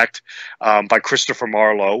was attacked by Christopher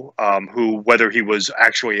Marlowe, who, whether he was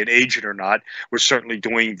actually an agent or not, was certainly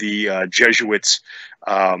doing the Jesuits'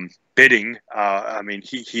 bidding. I mean,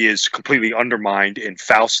 he is completely undermined in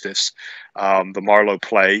Faustus, the Marlowe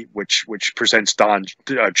play, which presents John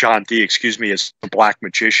Dee, as the Black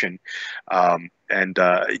Magician.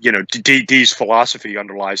 Dee's philosophy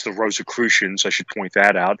underlies the Rosicrucians. I should point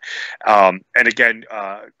that out. And again,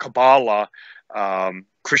 Kabbalah,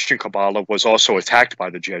 Christian Kabbalah, was also attacked by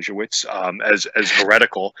the Jesuits as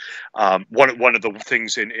heretical. One of the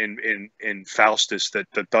things in Faustus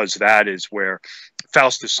that does that is where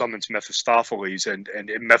Faustus summons Mephistopheles, and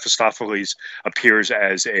Mephistopheles appears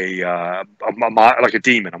as like a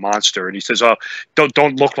demon, a monster, and he says, "Oh,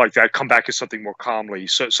 don't look like that. Come back as something more calmly,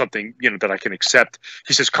 something that I can accept."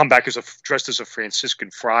 He says, "Come back dressed as a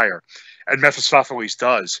Franciscan friar," and Mephistopheles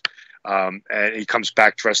does. And he comes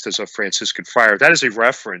back dressed as a Franciscan friar. That is a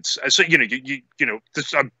reference. So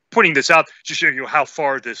I'm pointing this out to show you how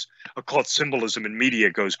far this occult symbolism in media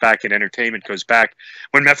goes back, and entertainment goes back.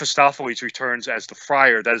 When Mephistopheles returns as the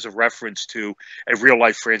friar, that is a reference to a real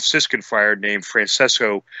life Franciscan friar named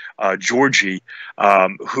Francesco Giorgi,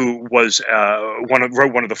 who was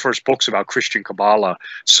wrote one of the first books about Christian Kabbalah.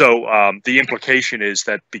 So the implication is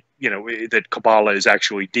that that Kabbalah is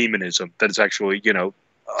actually demonism. That is actually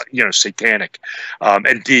satanic,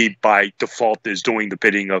 and Dee by default is doing the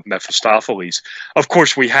bidding of Mephistopheles. Of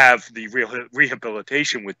course, we have the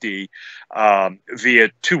rehabilitation with Dee via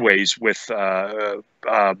two ways, with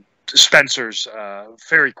Spencer's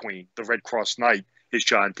Fairy Queen, the Red Cross Knight, is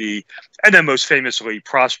John Dee, and then most famously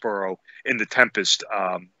Prospero in The Tempest,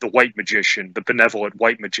 the white magician, the benevolent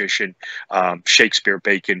white magician, Shakespeare,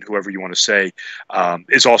 Bacon, whoever you want to say,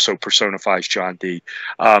 is also personifies John Dee.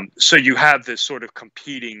 So you have this sort of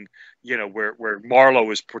competing, where Marlowe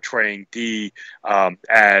is portraying Dee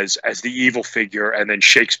as the evil figure, and then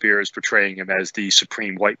Shakespeare is portraying him as the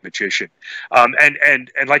supreme white magician.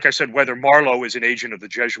 And like I said, whether Marlowe is an agent of the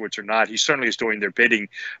Jesuits or not, he certainly is doing their bidding.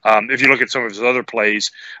 If you look at some of his other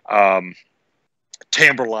plays,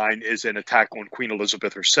 Tamburlaine is an attack on Queen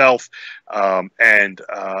Elizabeth herself, and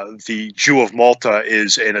the Jew of Malta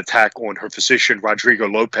is an attack on her physician, Rodrigo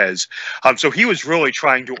Lopez. So he was really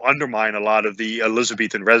trying to undermine a lot of the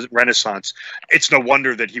Elizabethan Renaissance. It's no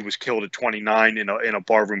wonder that he was killed at 29 in a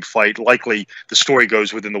barroom fight, likely, the story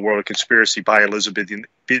goes, within the world of conspiracy, by Elizabethan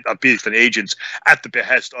agents at the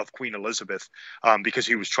behest of Queen Elizabeth, because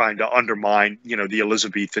he was trying to undermine, the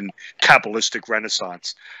Elizabethan Kabbalistic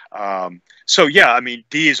Renaissance. So yeah, I mean,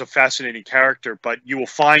 Dee is a fascinating character, but you will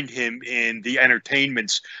find him in the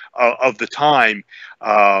entertainments of the time.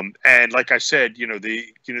 And like I said,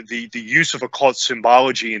 the use of occult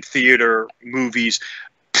symbology in theater, movies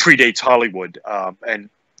predates Hollywood, and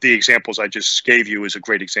the examples I just gave you is a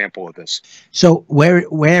great example of this. So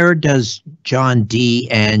where does John Dee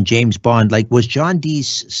and James Bond, was John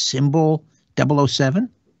Dee's symbol 007?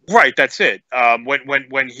 Right, that's it.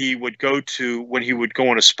 When he would go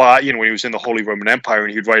on a spy, when he was in the Holy Roman Empire,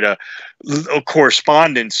 and he'd write a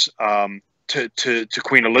correspondence to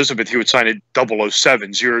Queen Elizabeth, he would sign it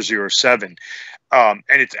 007, 007. And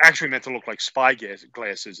it's actually meant to look like spy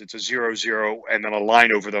glasses. It's a 00 and then a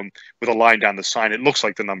line over them with a line down the sign. It looks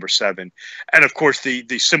like the number 7. And of course,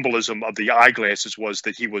 the symbolism of the eyeglasses was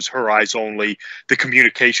that he was her eyes only. The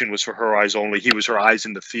communication was for her eyes only. He was her eyes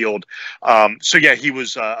in the field. So yeah, he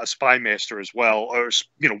was a spy master as well, or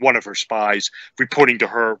one of her spies, reporting to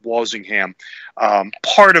her, Walsingham.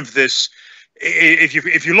 Part of this,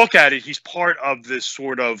 if you look at it, he's part of this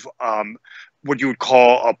sort of what you would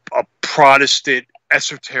call a Protestant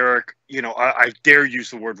esoteric, I dare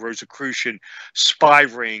use the word Rosicrucian spy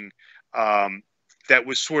ring that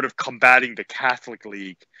was sort of combating the Catholic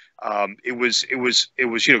League. It was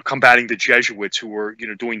combating the Jesuits, who were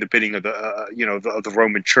doing the bidding of the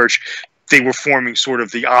Roman Church. They were forming sort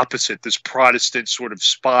of the opposite, this Protestant sort of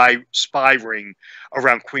spy ring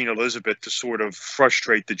around Queen Elizabeth to sort of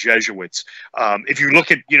frustrate the Jesuits. If you look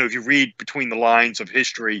at, if you read between the lines of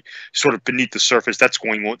history, sort of beneath the surface, that's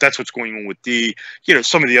what's going on with Dee.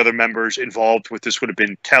 Some of the other members involved with this would have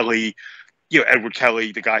been Kelly, Edward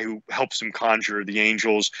Kelly, the guy who helps him conjure the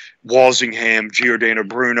angels, Walsingham, Giordano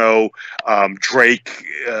Bruno, Drake,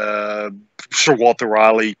 Sir Walter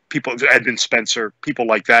Raleigh, Edmund Spencer, people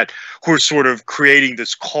like that, who are sort of creating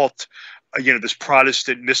this cult, this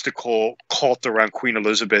Protestant mystical cult around Queen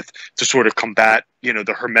Elizabeth to sort of combat, the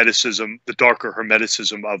Hermeticism, the darker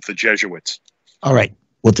Hermeticism of the Jesuits. All right,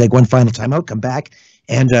 we'll take one final timeout, come back,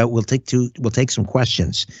 and we'll take some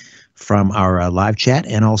questions from our live chat,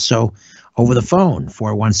 and also over the phone,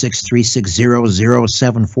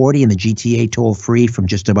 416-360-0740, and the GTA toll-free from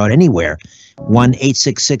just about anywhere,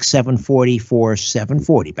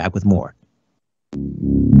 1-866-740-4740. Back with more.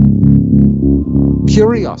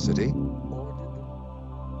 Curiosity.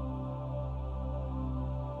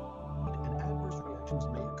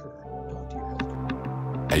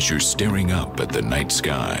 As you're staring up at the night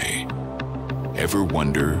sky, ever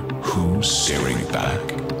wonder who's staring back?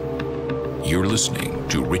 You're listening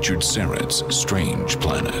to Richard Syrett's Strange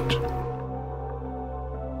Planet.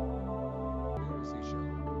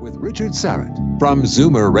 With Richard Syrett from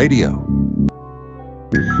Zoomer Radio.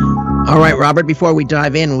 All right, Robert, before we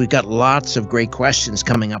dive in, we've got lots of great questions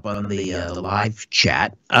coming up on the live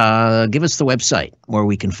chat. Give us the website where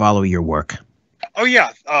we can follow your work. Oh,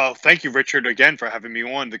 yeah. Thank you, Richard, again for having me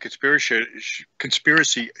on the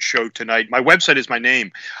conspiracy show tonight. My website is my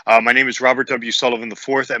name. My name is Robert W. Sullivan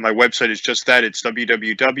IV, and my website is just that. It's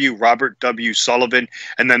www.robertwsullivan,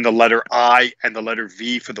 and then the letter I and the letter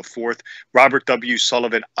V for the fourth,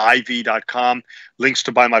 robertwsullivaniv.com. Links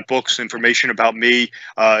to buy my books, information about me.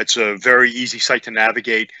 It's a very easy site to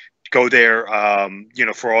navigate. Go there,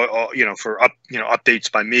 for updates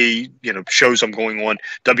by me, shows I'm going on,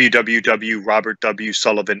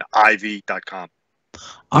 www.robertwsullivaniv.com.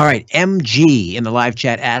 All right. MG in the live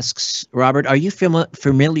chat asks, Robert, are you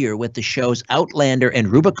familiar with the shows Outlander and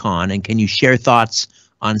Rubicon, and can you share thoughts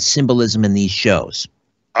on symbolism in these shows?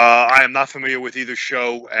 I am not familiar with either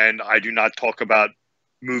show, and I do not talk about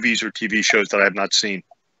movies or TV shows that I have not seen.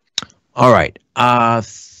 All right.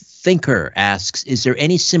 Thinker asks, is there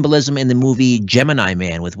any symbolism in the movie Gemini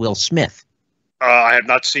Man with Will Smith? I have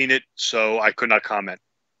not seen it, so I could not comment.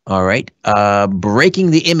 All right.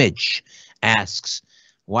 Breaking the Image asks,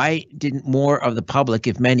 why didn't more of the public,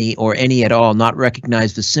 if many or any at all, not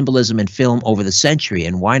recognize the symbolism in film over the century?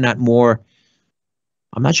 And why not more?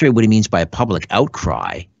 I'm not sure what he means by a public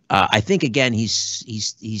outcry. I think, again,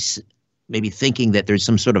 he's maybe thinking that there's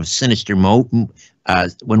some sort of sinister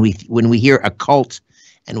when we hear occult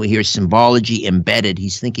and we hear symbology embedded,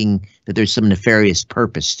 he's thinking that there's some nefarious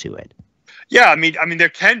purpose to it. Yeah, I mean, there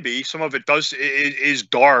can be. Some of it is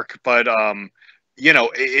dark, but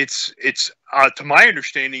it's to my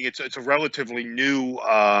understanding, it's a relatively new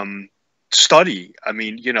study. I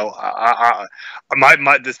mean, the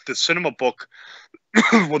cinema book.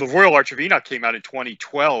 Well, the Royal Arch of Enoch came out in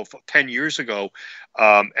 2012, 10 years ago,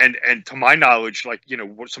 and to my knowledge,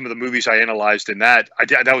 some of the movies I analyzed in that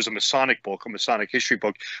was a Masonic book, a Masonic history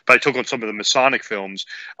book, but I took on some of the Masonic films.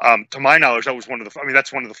 To my knowledge, that was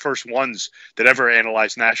that's one of the first ones that ever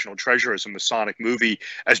analyzed National Treasure as a Masonic movie,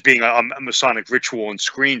 as being a Masonic ritual on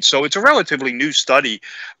screen. So it's a relatively new study,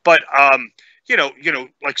 but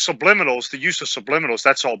like subliminals, the use of subliminals,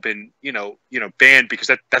 that's all been, banned because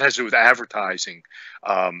that has to do with advertising.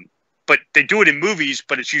 But they do it in movies,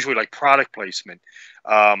 but it's usually like product placement.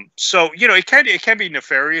 So, it can be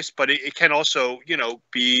nefarious, but it can also,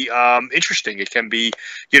 be interesting. It can be,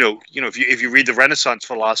 if you read the Renaissance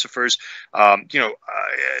philosophers, the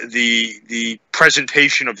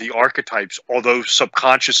presentation of the archetypes, although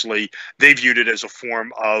subconsciously they viewed it as a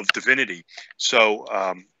form of divinity. So,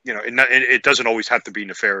 it doesn't always have to be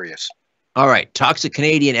nefarious. All right. Toxic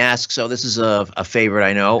Canadian asks, so this is a favorite,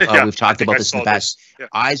 I know. We've talked about this in the past. Yeah.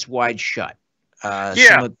 Eyes Wide Shut.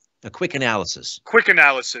 A quick analysis. Quick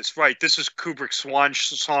analysis, right. This is Kubrick's swan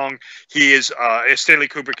song. He is, Stanley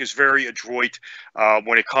Kubrick is very adroit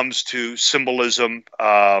when it comes to symbolism.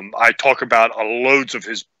 I talk about loads of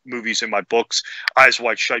his movies in my books, Eyes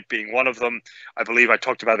Wide Shut being one of them. I believe I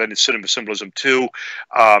talked about that in Cinema Symbolism too.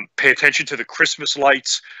 Pay attention to the Christmas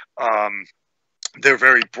lights. They're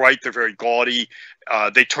very bright. They're very gaudy.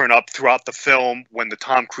 They turn up throughout the film when the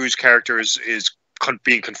Tom Cruise character is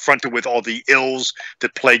being confronted with all the ills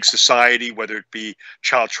that plague society, whether it be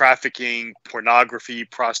child trafficking, pornography,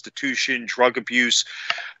 prostitution, drug abuse.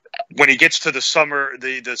 When he gets to the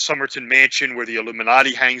Somerton mansion where the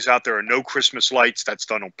Illuminati hangs out, there are no Christmas lights. That's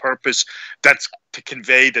done on purpose. That's to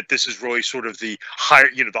convey that this is really sort of the higher,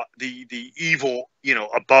 the evil,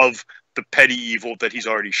 above the petty evil that he's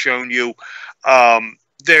already shown you.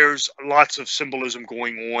 There's lots of symbolism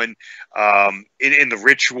going on in the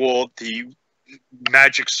ritual, the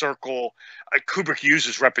magic circle. Kubrick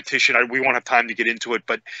uses repetition. We won't have time to get into it,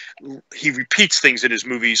 but he repeats things in his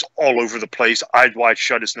movies all over the place. Eyes Wide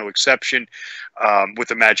Shut is no exception. With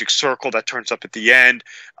the magic circle that turns up at the end,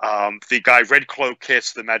 the guy Red Cloak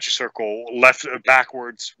casts the magic circle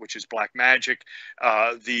backwards, which is black magic.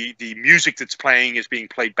 The music that's playing is being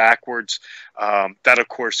played backwards. That of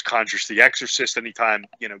course conjures The Exorcist. Anytime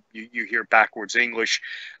you hear backwards English,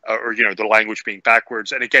 or the language being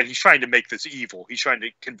backwards, and again he's trying to make this evil. He's trying to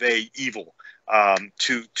convey evil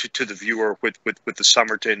to the viewer with the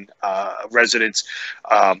Somerton residents.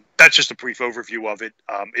 That's just a brief overview of it.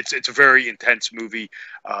 It's a very intense movie,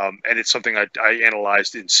 and it's something I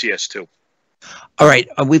analyzed in CS2. All right,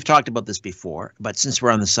 we've talked about this before, but since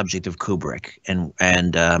we're on the subject of Kubrick, and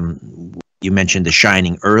you mentioned The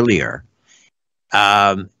Shining earlier,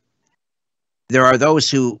 there are those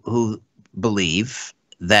who believe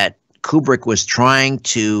that Kubrick was trying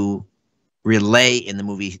to relay in the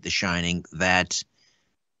movie The Shining that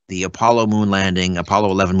the Apollo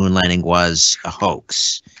 11 moon landing was a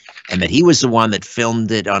hoax, and that he was the one that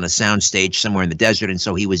filmed it on a soundstage somewhere in the desert. And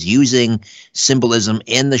so he was using symbolism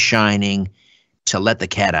in The Shining to let the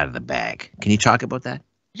cat out of the bag. Can you talk about that?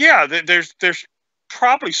 Yeah, there's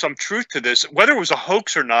probably some truth to this. Whether it was a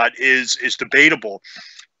hoax or not is debatable.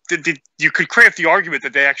 You could craft the argument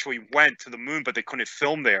that they actually went to the moon, but they couldn't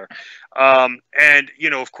film there. And, you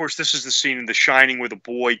know, of course, this is the scene in The Shining where the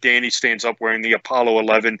boy, Danny, stands up wearing the Apollo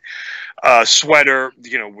 11 sweater,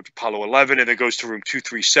 you know, with Apollo 11, and then goes to room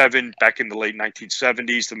 237. Back in the late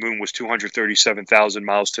 1970s, the moon was 237,000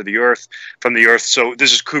 miles from the Earth. So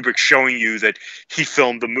this is Kubrick showing you that he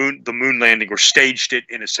filmed the moon landing, or staged it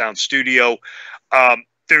in a sound studio.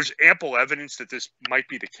 There's ample evidence that this might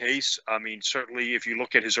be the case. I mean, certainly if you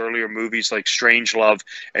look at his earlier movies like Strangelove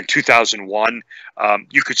and 2001,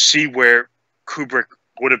 you could see where Kubrick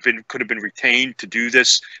could have been retained to do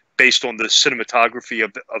this based on the cinematography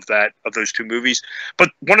of those two movies.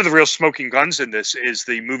 But one of the real smoking guns in this is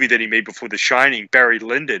the movie that he made before The Shining, Barry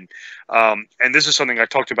Lyndon. And this is something I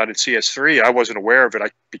talked about in CS3. I wasn't aware of it.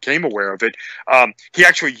 I became aware of it.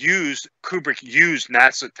 Kubrick used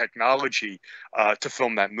NASA technology to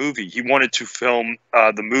film that movie. He wanted to film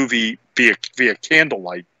the movie via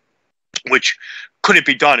candlelight, which couldn't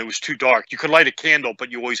be done. It was too dark. You could light a candle,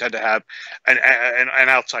 but you always had to have an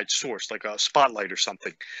outside source, like a spotlight or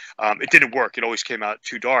something. It didn't work. It always came out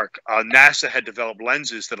too dark. NASA had developed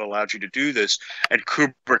lenses that allowed you to do this, and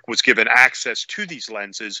Kubrick was given access to these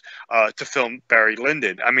lenses to film Barry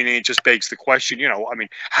Lyndon. I mean, it just begs the question, you know, I mean,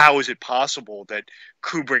 how is it possible that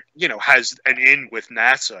Kubrick, you know, has an in with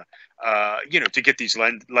NASA, you know, to get these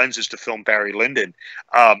lenses to film Barry Lyndon?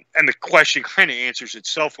 And the question kind of answers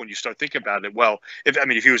itself when you start thinking about it. Well, if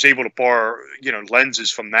he was able to borrow, you know,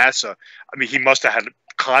 lenses from NASA, I mean, he must have had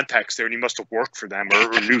contacts there, and he must have worked for them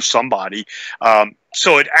or knew somebody.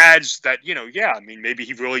 So it adds that, you know, yeah, I mean, maybe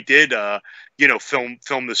he really did, you know,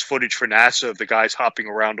 film this footage for NASA of the guys hopping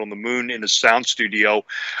around on the moon in a sound studio.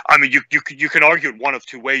 I mean, you can argue it one of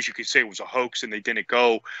two ways. You could say it was a hoax and they didn't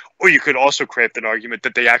go, or you could also craft an argument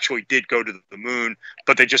that they actually did go to the moon,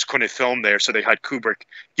 but they just couldn't film there, so they had Kubrick,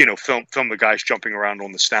 you know, film the guys jumping around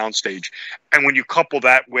on the sound stage. And when you couple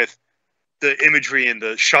that with the imagery in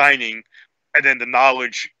The Shining, and then the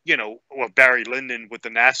knowledge, you know, of Barry Lyndon with the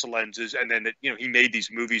NASA lenses, and then, you know, he made these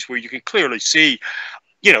movies where you can clearly see,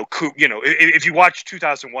 you know, if you watch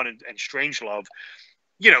 2001 and Strangelove,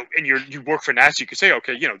 you know, and you work for NASA, you could say,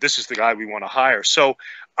 okay, you know, this is the guy we want to hire. So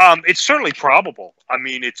it's certainly probable. I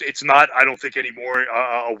mean, it's not, I don't think, anymore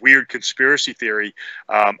a weird conspiracy theory.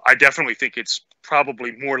 I definitely think it's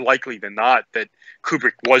probably more likely than not that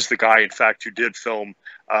Kubrick was the guy, in fact, who did film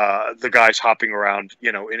the guys hopping around,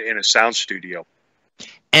 you know, in a sound studio.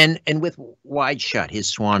 And with Wide Shut, his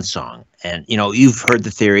swan song, and, you know, you've heard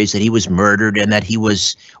the theories that he was murdered and that he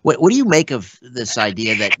was. What do you make of this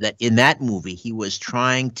idea that in that movie he was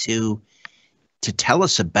trying to tell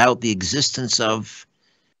us about the existence of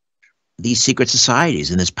these secret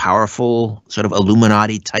societies and this powerful sort of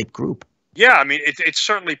Illuminati type group? Yeah, I mean, it's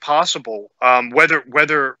certainly possible.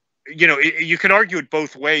 Whether you know, you can argue it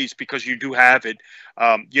both ways, because you do have it.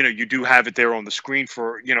 You know, you do have it there on the screen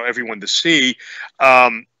for, you know, everyone to see.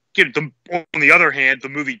 On the other hand, the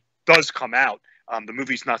movie does come out. The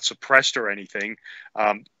movie's not suppressed or anything.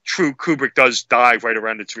 True, Kubrick does die right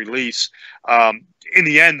around its release. In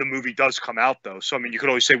the end, the movie does come out, though. So, I mean, you could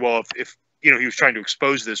always say, well, if you know, he was trying to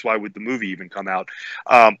expose this, why would the movie even come out?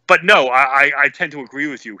 But no, I tend to agree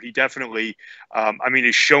with you. He definitely, I mean,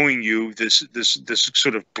 is showing you this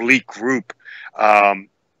sort of bleak group,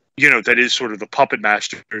 you know, that is sort of the puppet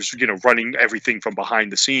masters, you know, running everything from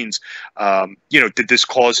behind the scenes. You know, did this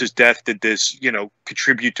cause his death? Did this, you know,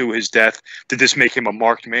 contribute to his death? Did this make him a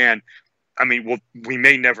marked man? I mean, well, we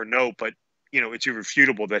may never know, but, you know, it's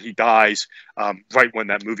irrefutable that he dies right when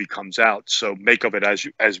that movie comes out. So make of it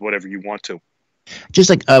as whatever you want to. Just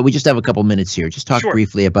like we just have a couple minutes here. Just talk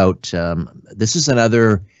briefly about this is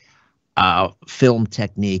another film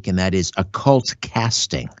technique, and that is occult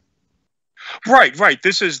casting. Right.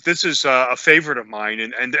 This is a favorite of mine,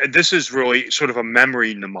 and this is really sort of a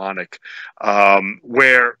memory mnemonic,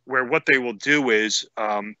 where what they will do is,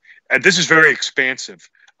 and this is very expansive.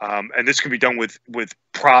 And this can be done with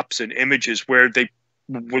props and images, where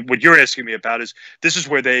what you're asking me about is, this is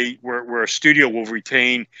where where a studio will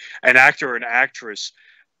retain an actor or an actress,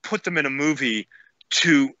 put them in a movie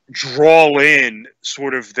to draw in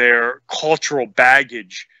sort of their cultural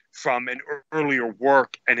baggage from an earlier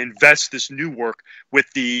work, and invest this new work with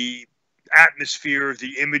the atmosphere,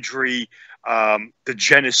 the imagery, the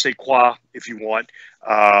je ne sais quoi, if you want,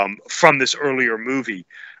 from this earlier movie.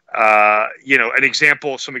 An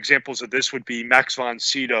example, some examples of this would be Max von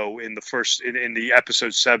Sydow in the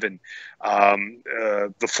episode 7,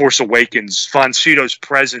 The Force Awakens. Von Sydow's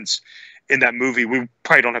presence in that movie, we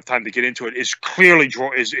probably don't have time to get into it, is clearly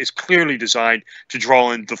designed to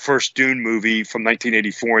draw in the first Dune movie from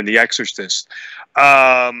 1984 and The Exorcist.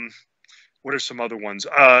 What are some other ones?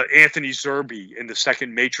 Anthony Zerbe in the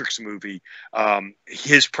second Matrix movie.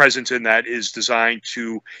 His presence in that is designed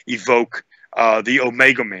to evoke the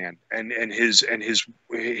Omega Man and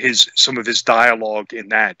some of his dialogue in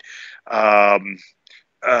that.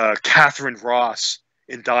 Catherine Ross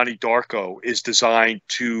in Donnie Darko is designed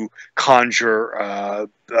to conjure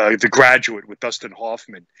The Graduate with Dustin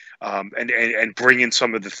Hoffman, and bring in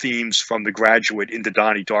some of the themes from The Graduate into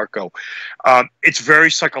Donnie Darko. It's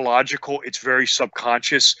very psychological. It's very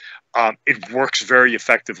subconscious. It works very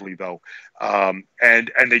effectively, though. And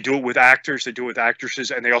they do it with actors, they do it with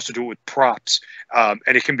actresses, and they also do it with props. And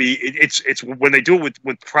it can be, it's when they do it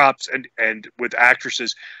with props and with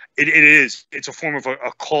actresses, it's a form of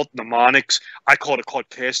occult mnemonics. I call it occult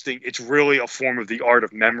casting. It's really a form of the art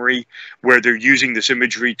of memory where they're using this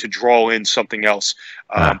imagery to draw in something else.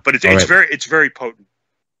 But it's very potent.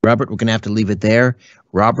 Robert, we're going to have to leave it there.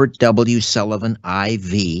 Robert W. Sullivan,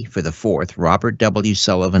 IV, for the 4th.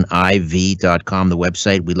 RobertWSullivanIV.com, the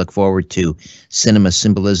website. We look forward to Cinema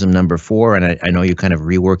Symbolism number 4, and I know you're kind of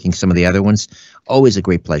reworking some of the other ones. Always a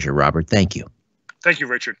great pleasure, Robert. Thank you. Thank you,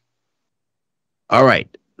 Richard. All right.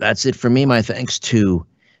 That's it for me. My thanks to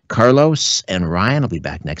Carlos and Ryan. I'll be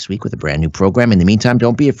back next week with a brand new program. In the meantime,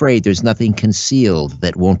 don't be afraid. There's nothing concealed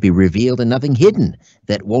that won't be revealed and nothing hidden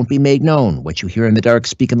that won't be made known. What you hear in the dark,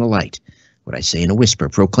 speak in the light. What I say in a whisper,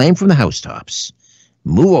 proclaim from the housetops.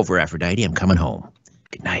 Move over, Aphrodite. I'm coming home.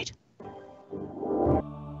 Good night.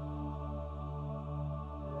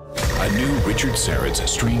 A new Richard Syrett's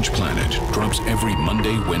Strange Planet drops every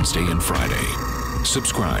Monday, Wednesday, and Friday.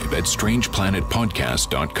 Subscribe at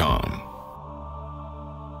strangeplanetpodcast.com.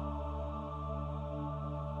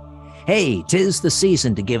 Hey, 'tis the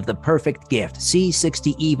season to give the perfect gift.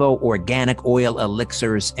 C60 Evo organic oil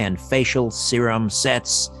elixirs and facial serum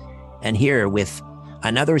sets. And here with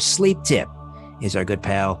another sleep tip is our good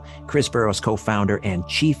pal, Chris Burrows, co-founder and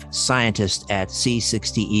chief scientist at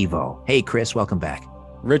C60 Evo. Hey, Chris, welcome back.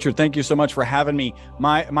 Richard, thank you so much for having me.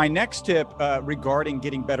 My next tip regarding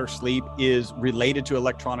getting better sleep is related to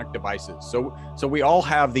electronic devices. So we all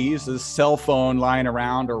have these, this cell phone lying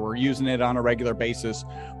around, or we're using it on a regular basis.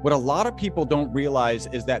 What a lot of people don't realize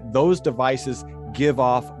is that those devices give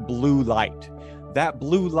off blue light. That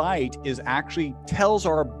blue light actually tells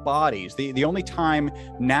our bodies, the only time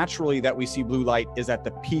naturally that we see blue light is at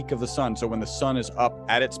the peak of the sun. So when the sun is up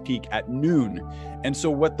at its peak at noon. And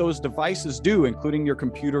so what those devices do, including your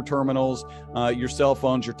computer terminals, your cell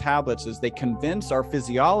phones, your tablets, is they convince our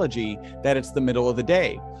physiology that it's the middle of the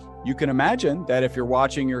day. You can imagine that if you're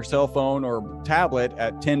watching your cell phone or tablet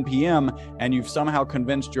at 10 p.m. and you've somehow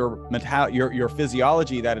convinced your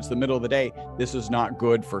physiology that it's the middle of the day, this is not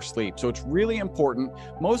good for sleep. So it's really important.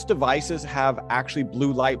 Most devices have actually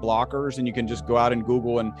blue light blockers, and you can just go out and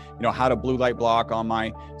Google and how to blue light block on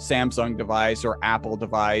my Samsung device or Apple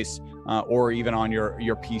device, or even on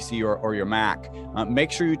your PC or your Mac.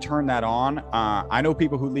 Make sure you turn that on. I know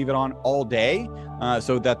people who leave it on all day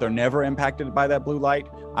so that they're never impacted by that blue light.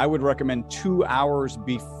 I would recommend 2 hours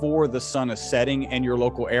before the sun is setting in your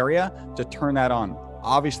local area to turn that on.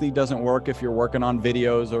 Obviously it doesn't work if you're working on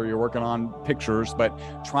videos or you're working on pictures, but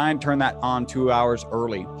try and turn that on 2 hours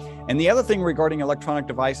early. And the other thing regarding electronic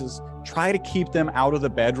devices, try to keep them out of the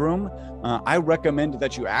bedroom. I recommend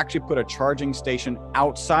that you actually put a charging station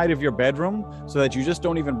outside of your bedroom so that you just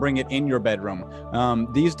don't even bring it in your bedroom.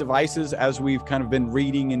 These devices, as we've kind of been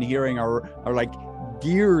reading and hearing, are like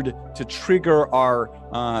geared to trigger our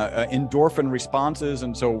endorphin responses,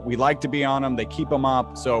 and so we like to be on them. They keep them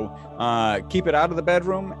up. So keep it out of the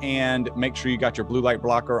bedroom and make sure you got your blue light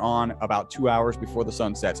blocker on about 2 hours before the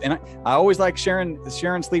sun sets. And I always like sharing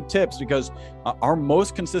sleep tips because our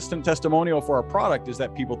most consistent testimonial for our product is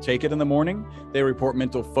that people take it in the morning, they report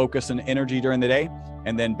mental focus and energy during the day,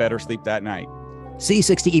 and then better sleep that night.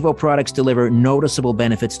 C60 Evo products deliver noticeable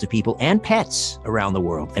benefits to people and pets around the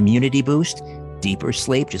world. Immunity boost, deeper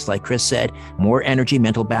sleep, just like Chris said, more energy,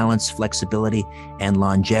 mental balance, flexibility, and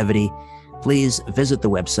longevity. Please visit the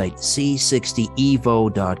website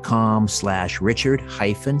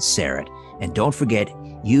c60evo.com/Richard-Syrett. And don't forget,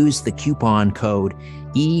 use the coupon code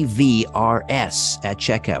EVRS at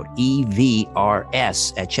checkout,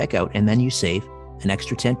 EVRS at checkout, and then you save an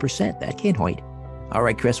extra 10%. That can't wait. All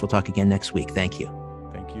right, Chris, we'll talk again next week. Thank you.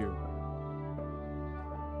 Thank you.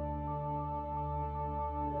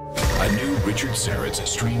 A new Richard Syrett's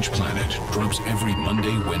Strange Planet drops every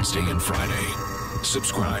Monday, Wednesday, and Friday.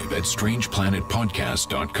 Subscribe at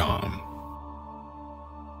strangeplanetpodcast.com.